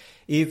Pisces.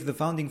 If the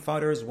founding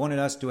fathers wanted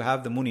us to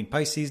have the moon in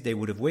Pisces, they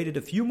would have waited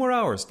a few more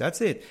hours.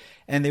 That's it.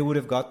 And they would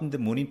have gotten the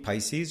moon in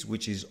Pisces,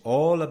 which is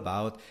all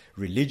about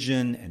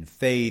religion and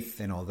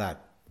faith and all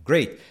that.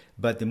 Great.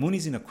 But the moon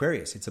is in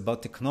Aquarius. It's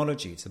about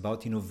technology. It's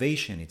about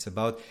innovation. It's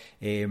about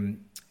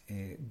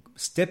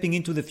stepping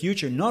into the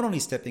future, not only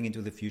stepping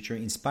into the future,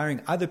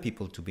 inspiring other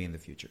people to be in the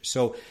future.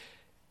 So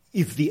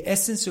if the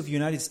essence of the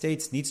United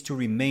States needs to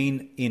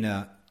remain in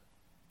a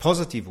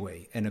positive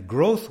way and a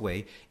growth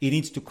way, it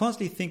needs to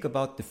constantly think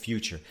about the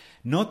future.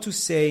 Not to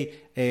say,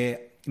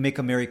 make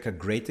America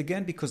great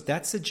again, because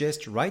that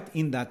suggests right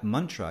in that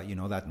mantra, you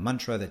know, that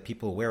mantra that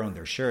people wear on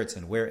their shirts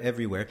and wear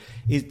everywhere,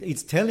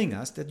 it's telling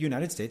us that the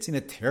United States is in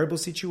a terrible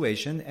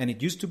situation and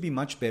it used to be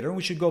much better and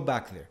we should go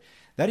back there.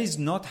 That is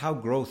not how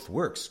growth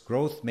works.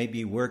 Growth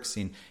maybe works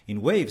in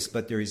waves,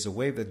 but there is a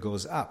wave that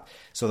goes up.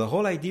 So the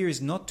whole idea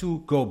is not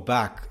to go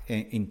back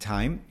in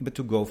time, but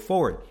to go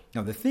forward.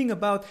 Now, the thing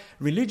about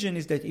religion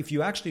is that if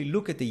you actually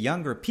look at the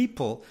younger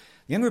people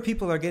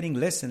are getting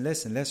less and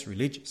less and less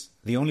religious.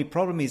 The only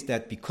problem is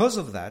that because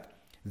of that,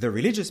 the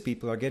religious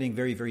people are getting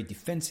very, very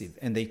defensive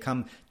and they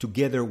come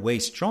together way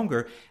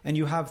stronger. And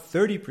you have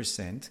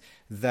 30%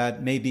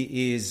 that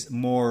maybe is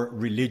more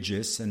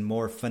religious and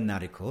more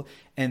fanatical,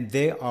 and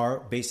they are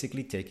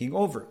basically taking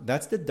over.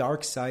 That's the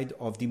dark side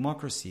of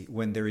democracy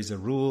when there is a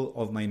rule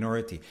of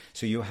minority.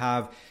 So you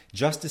have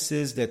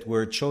justices that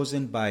were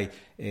chosen by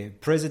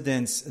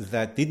presidents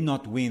that did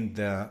not win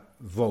the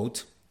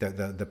vote,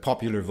 the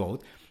popular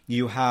vote.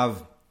 You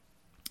have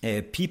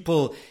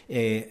people,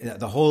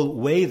 the whole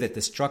way that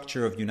the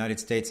structure of the United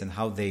States and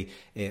how they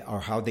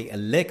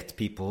elect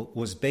people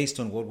was based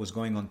on what was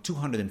going on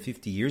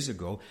 250 years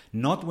ago,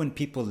 not when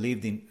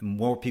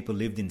more people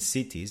lived in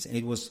cities. And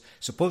it was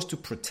supposed to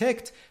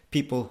protect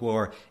people who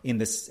are in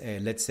this,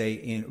 let's say,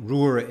 in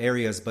rural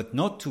areas, but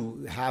not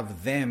to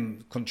have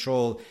them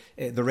control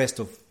the rest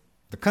of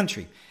the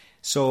country.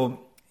 So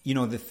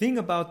the thing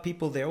about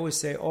people, they always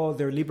say, oh,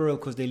 they're liberal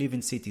because they live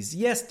in cities.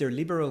 Yes, they're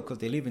liberal because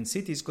they live in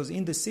cities, because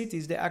in the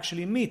cities they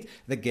actually meet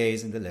the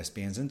gays and the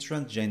lesbians and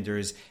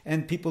transgenders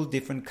and people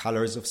different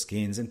colors of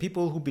skins and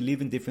people who believe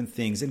in different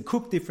things and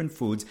cook different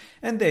foods.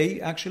 And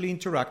they actually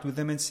interact with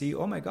them and see,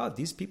 oh my God,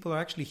 these people are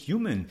actually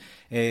human.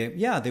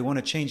 They want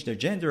to change their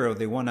gender or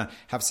they want to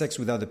have sex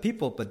with other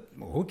people, but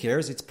who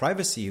cares? It's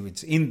privacy.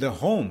 It's in the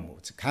home.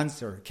 It's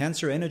cancer.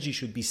 Cancer energy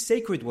should be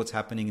sacred, what's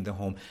happening in the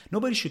home.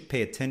 Nobody should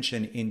pay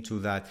attention into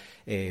that.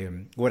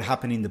 What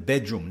happened in the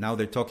bedroom. Now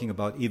they're talking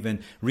about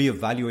even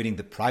reevaluating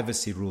the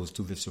privacy rules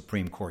to the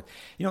Supreme Court.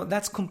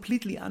 That's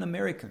completely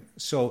un-American.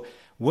 So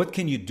what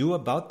can you do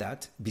about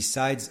that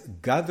besides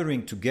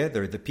gathering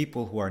together the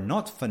people who are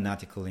not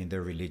fanatical in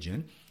their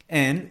religion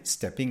and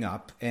stepping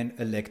up and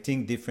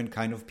electing different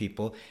kind of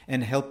people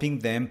and helping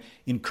them,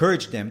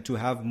 encourage them to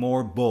have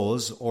more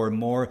balls or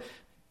more,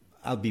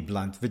 I'll be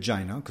blunt,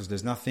 vagina, because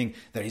there's nothing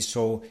that is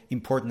so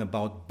important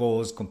about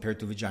balls compared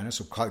to vagina.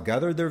 So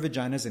gather their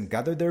vaginas and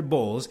gather their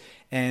balls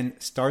and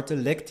start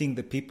electing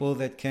the people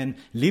that can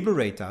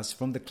liberate us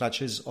from the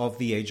clutches of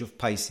the age of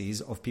Pisces,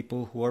 of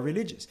people who are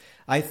religious.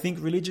 I think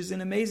religion is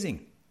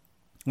amazing.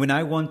 When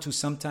I want to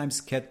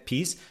sometimes get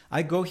peace,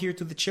 I go here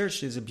to the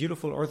church. There's a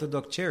beautiful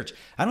Orthodox church.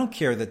 I don't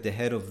care that the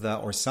head of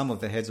or some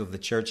of the heads of the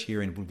church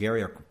here in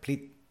Bulgaria are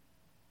complete.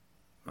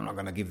 I'm not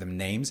going to give them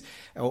names,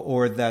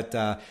 or that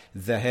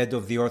the head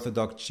of the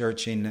Orthodox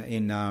Church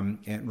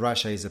in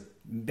Russia is a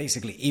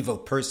basically evil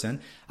person.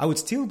 I would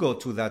still go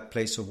to that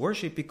place of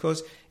worship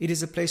because it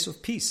is a place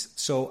of peace.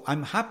 So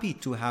I'm happy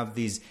to have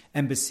these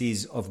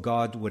embassies of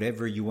God,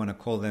 whatever you want to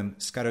call them,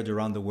 scattered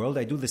around the world.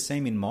 I do the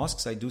same in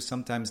mosques. I do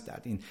sometimes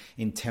that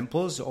in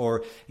temples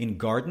or in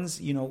gardens.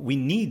 We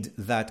need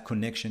that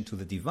connection to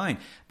the divine.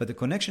 But the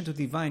connection to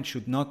the divine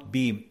should not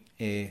be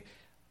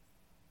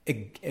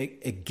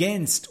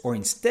against or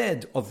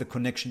instead of the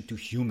connection to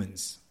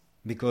humans,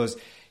 because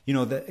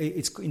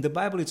it's in the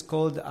Bible. It's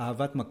called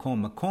Ahavat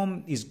Makom.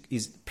 Makom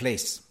is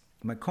place.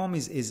 Makom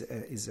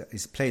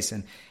is place,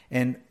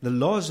 and the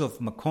laws of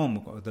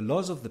Makom, or the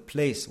laws of the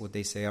place, what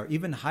they say, are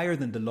even higher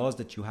than the laws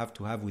that you have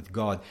to have with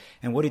God.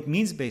 And what it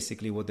means,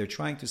 basically, what they're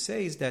trying to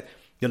say is that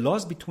the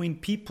laws between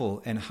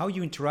people and how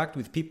you interact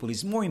with people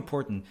is more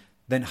important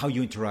than how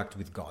you interact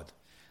with God.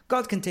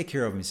 God can take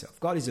care of himself.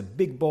 God is a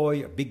big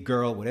boy, a big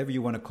girl, whatever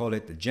you want to call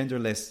it, the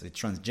genderless, the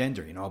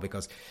transgender,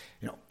 because,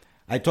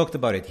 I talked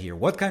about it here.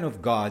 What kind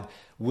of God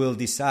will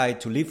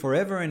decide to live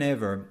forever and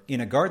ever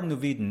in a Garden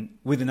of Eden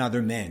with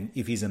another man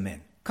if he's a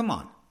man? Come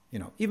on,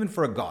 even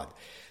for a God.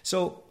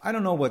 So I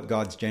don't know what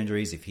God's gender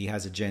is, if he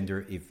has a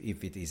gender,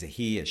 if it is a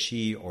he, a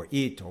she, or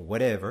it, or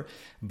whatever.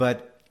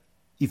 But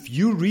if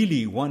you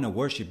really want to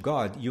worship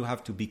God, you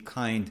have to be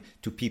kind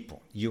to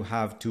people. You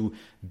have to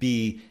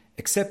be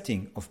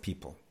accepting of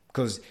people.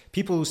 Because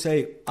people who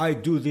say, I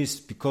do this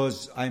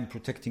because I'm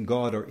protecting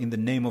God or in the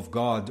name of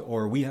God,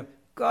 or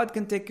God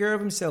can take care of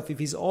himself. If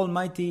he's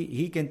almighty,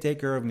 he can take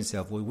care of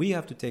himself. What we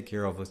have to take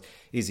care of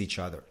is each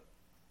other.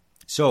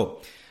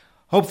 So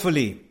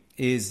hopefully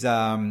it's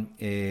going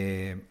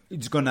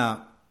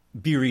to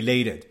be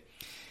related.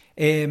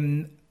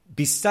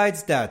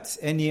 Besides that,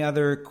 any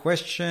other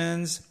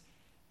questions?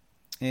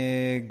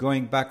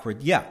 Going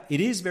backward. Yeah, it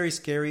is very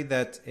scary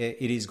that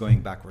it is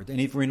going backward.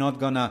 And if we're not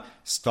going to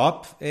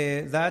stop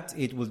that,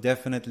 it will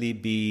definitely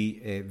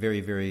be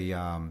very, very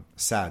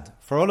sad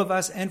for all of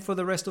us and for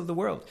the rest of the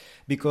world.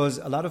 Because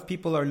a lot of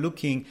people are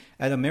looking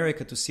at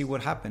America to see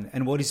what happened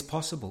and what is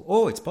possible.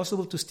 Oh, it's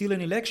possible to steal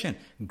an election.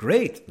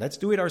 Great, let's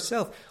do it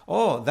ourselves.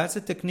 Oh, that's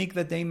a technique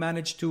that they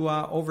managed to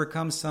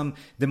overcome some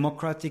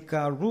democratic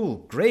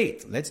rule.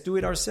 Great, let's do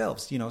it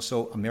ourselves.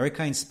 So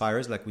America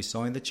inspires, like we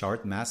saw in the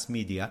chart, mass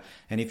media.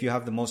 And if you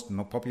have the most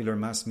popular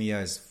mass media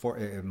as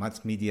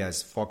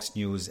Fox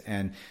News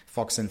and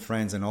Fox and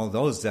Friends and all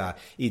those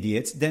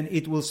idiots, then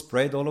it will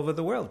spread all over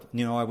the world.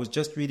 I was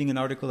just reading an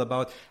article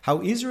about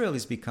how Israel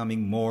is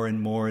becoming more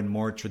and more and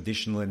more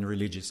traditional and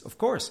religious. Of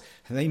course,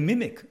 they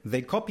mimic,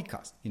 they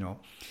copycat. No,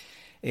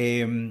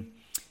 a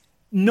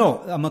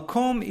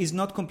Makom is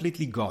not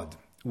completely God.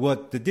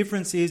 What the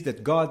difference is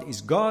that God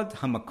is God.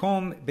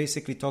 Hamakom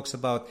basically talks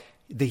about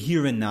the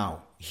here and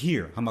now.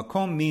 Here,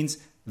 Hamakom means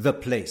the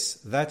place.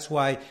 That's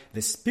why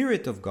the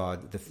spirit of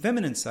God, the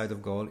feminine side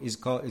of God, is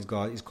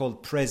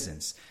called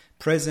presence.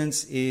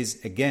 Presence is,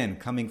 again,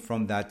 coming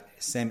from that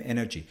same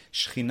energy.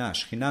 Shechina.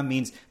 Shechina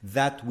means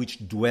that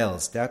which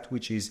dwells, that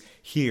which is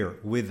here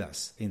with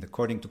us.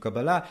 According to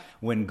Kabbalah,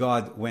 when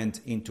God went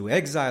into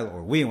exile,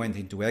 or we went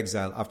into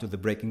exile after the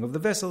breaking of the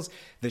vessels,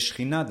 the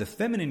Shechina, the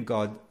feminine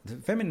God, the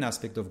feminine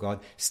aspect of God,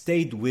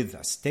 stayed with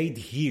us, stayed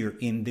here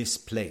in this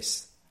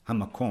place.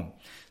 Hamakom.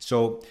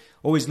 So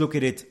always look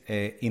at it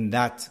in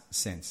that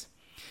sense.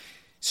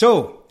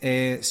 So,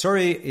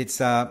 sorry, it's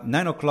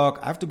 9 o'clock.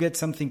 I have to get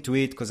something to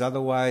eat because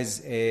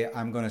otherwise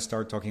I'm going to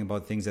start talking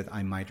about things that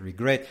I might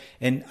regret.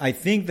 And I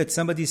think that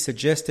somebody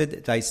suggested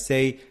that I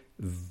say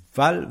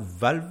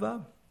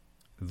vulva.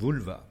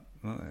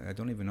 I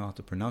don't even know how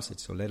to pronounce it,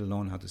 so let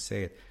alone how to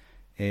say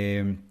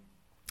it.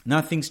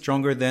 Nothing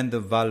stronger than the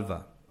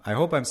vulva. I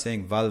hope I'm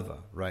saying vulva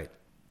right.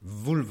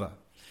 vulva.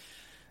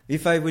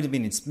 If I would have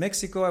been in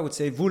Mexico, I would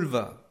say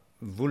vulva,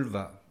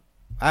 vulva.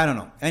 I don't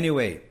know.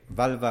 Anyway,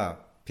 vulva,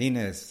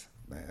 penis,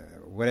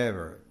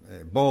 whatever,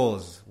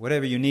 balls,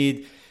 whatever you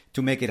need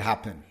to make it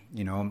happen.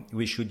 You know,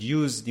 we should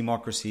use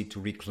democracy to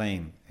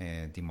reclaim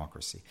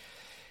democracy.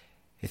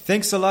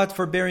 Thanks a lot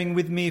for bearing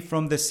with me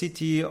from the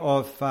city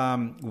of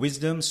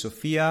wisdom,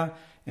 Sofia.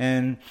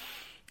 And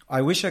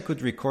I wish I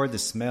could record the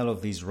smell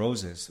of these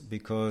roses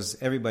because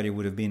everybody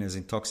would have been as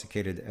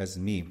intoxicated as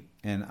me.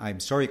 And I'm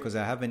sorry because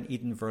I haven't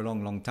eaten for a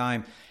long, long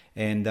time.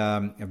 And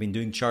I've been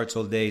doing charts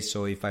all day.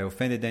 So if I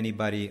offended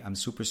anybody, I'm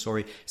super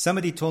sorry.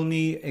 Somebody told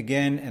me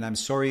again, and I'm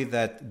sorry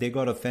that they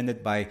got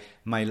offended by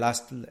my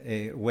last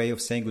way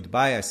of saying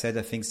goodbye. I said,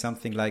 I think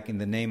something like in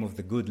the name of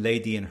the good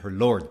lady and her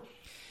Lord.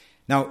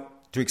 Now,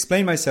 to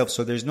explain myself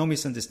so there's no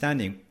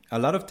misunderstanding, a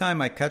lot of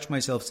time I catch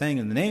myself saying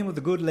in the name of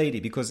the good lady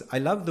because I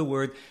love the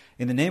word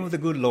in the name of the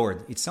good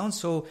Lord. It sounds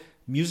so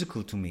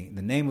musical to me,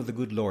 the name of the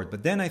good Lord.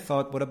 But then I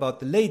thought, what about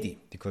the lady?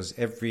 Because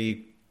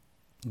every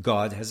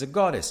God has a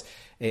goddess.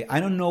 I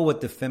don't know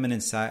what the feminine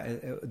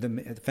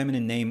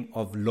feminine name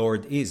of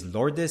Lord is.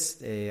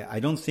 Lordess? I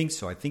don't think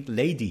so. I think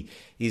lady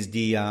is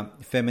the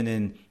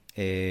feminine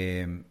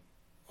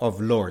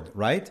of Lord,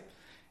 right?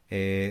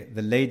 The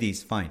lady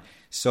is fine.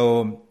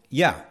 So,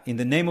 yeah, in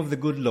the name of the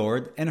good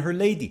Lord and her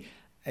lady,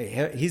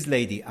 his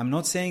lady. I'm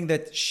not saying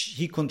that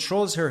he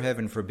controls her,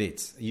 heaven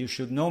forbid. You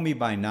should know me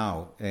by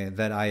now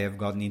that I have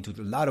gotten into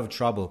a lot of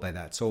trouble by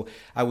that. So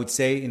I would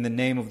say in the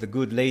name of the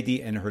good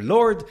lady and her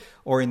Lord,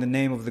 or in the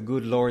name of the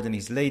good Lord and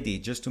his lady,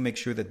 just to make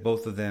sure that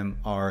both of them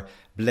are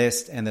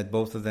blessed and that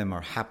both of them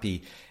are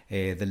happy.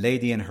 The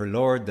lady and her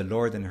Lord, the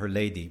Lord and her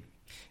lady,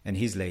 and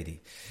his lady.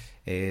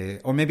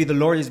 Or maybe the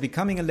Lord is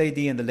becoming a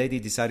lady and the lady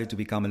decided to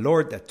become a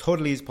Lord. That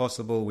totally is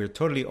possible. We're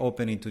totally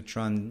open into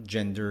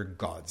transgender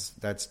gods.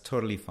 That's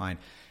totally fine.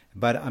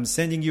 But I'm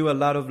sending you a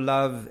lot of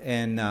love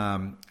and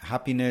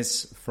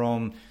happiness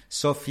from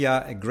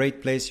Sofia, a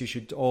great place you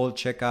should all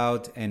check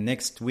out. And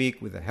next week,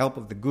 with the help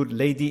of the good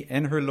lady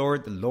and her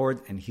Lord, the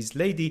Lord and his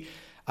lady,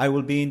 I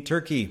will be in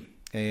Turkey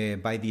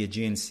by the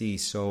Aegean Sea.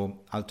 So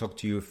I'll talk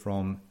to you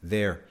from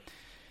there.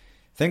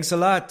 Thanks a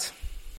lot.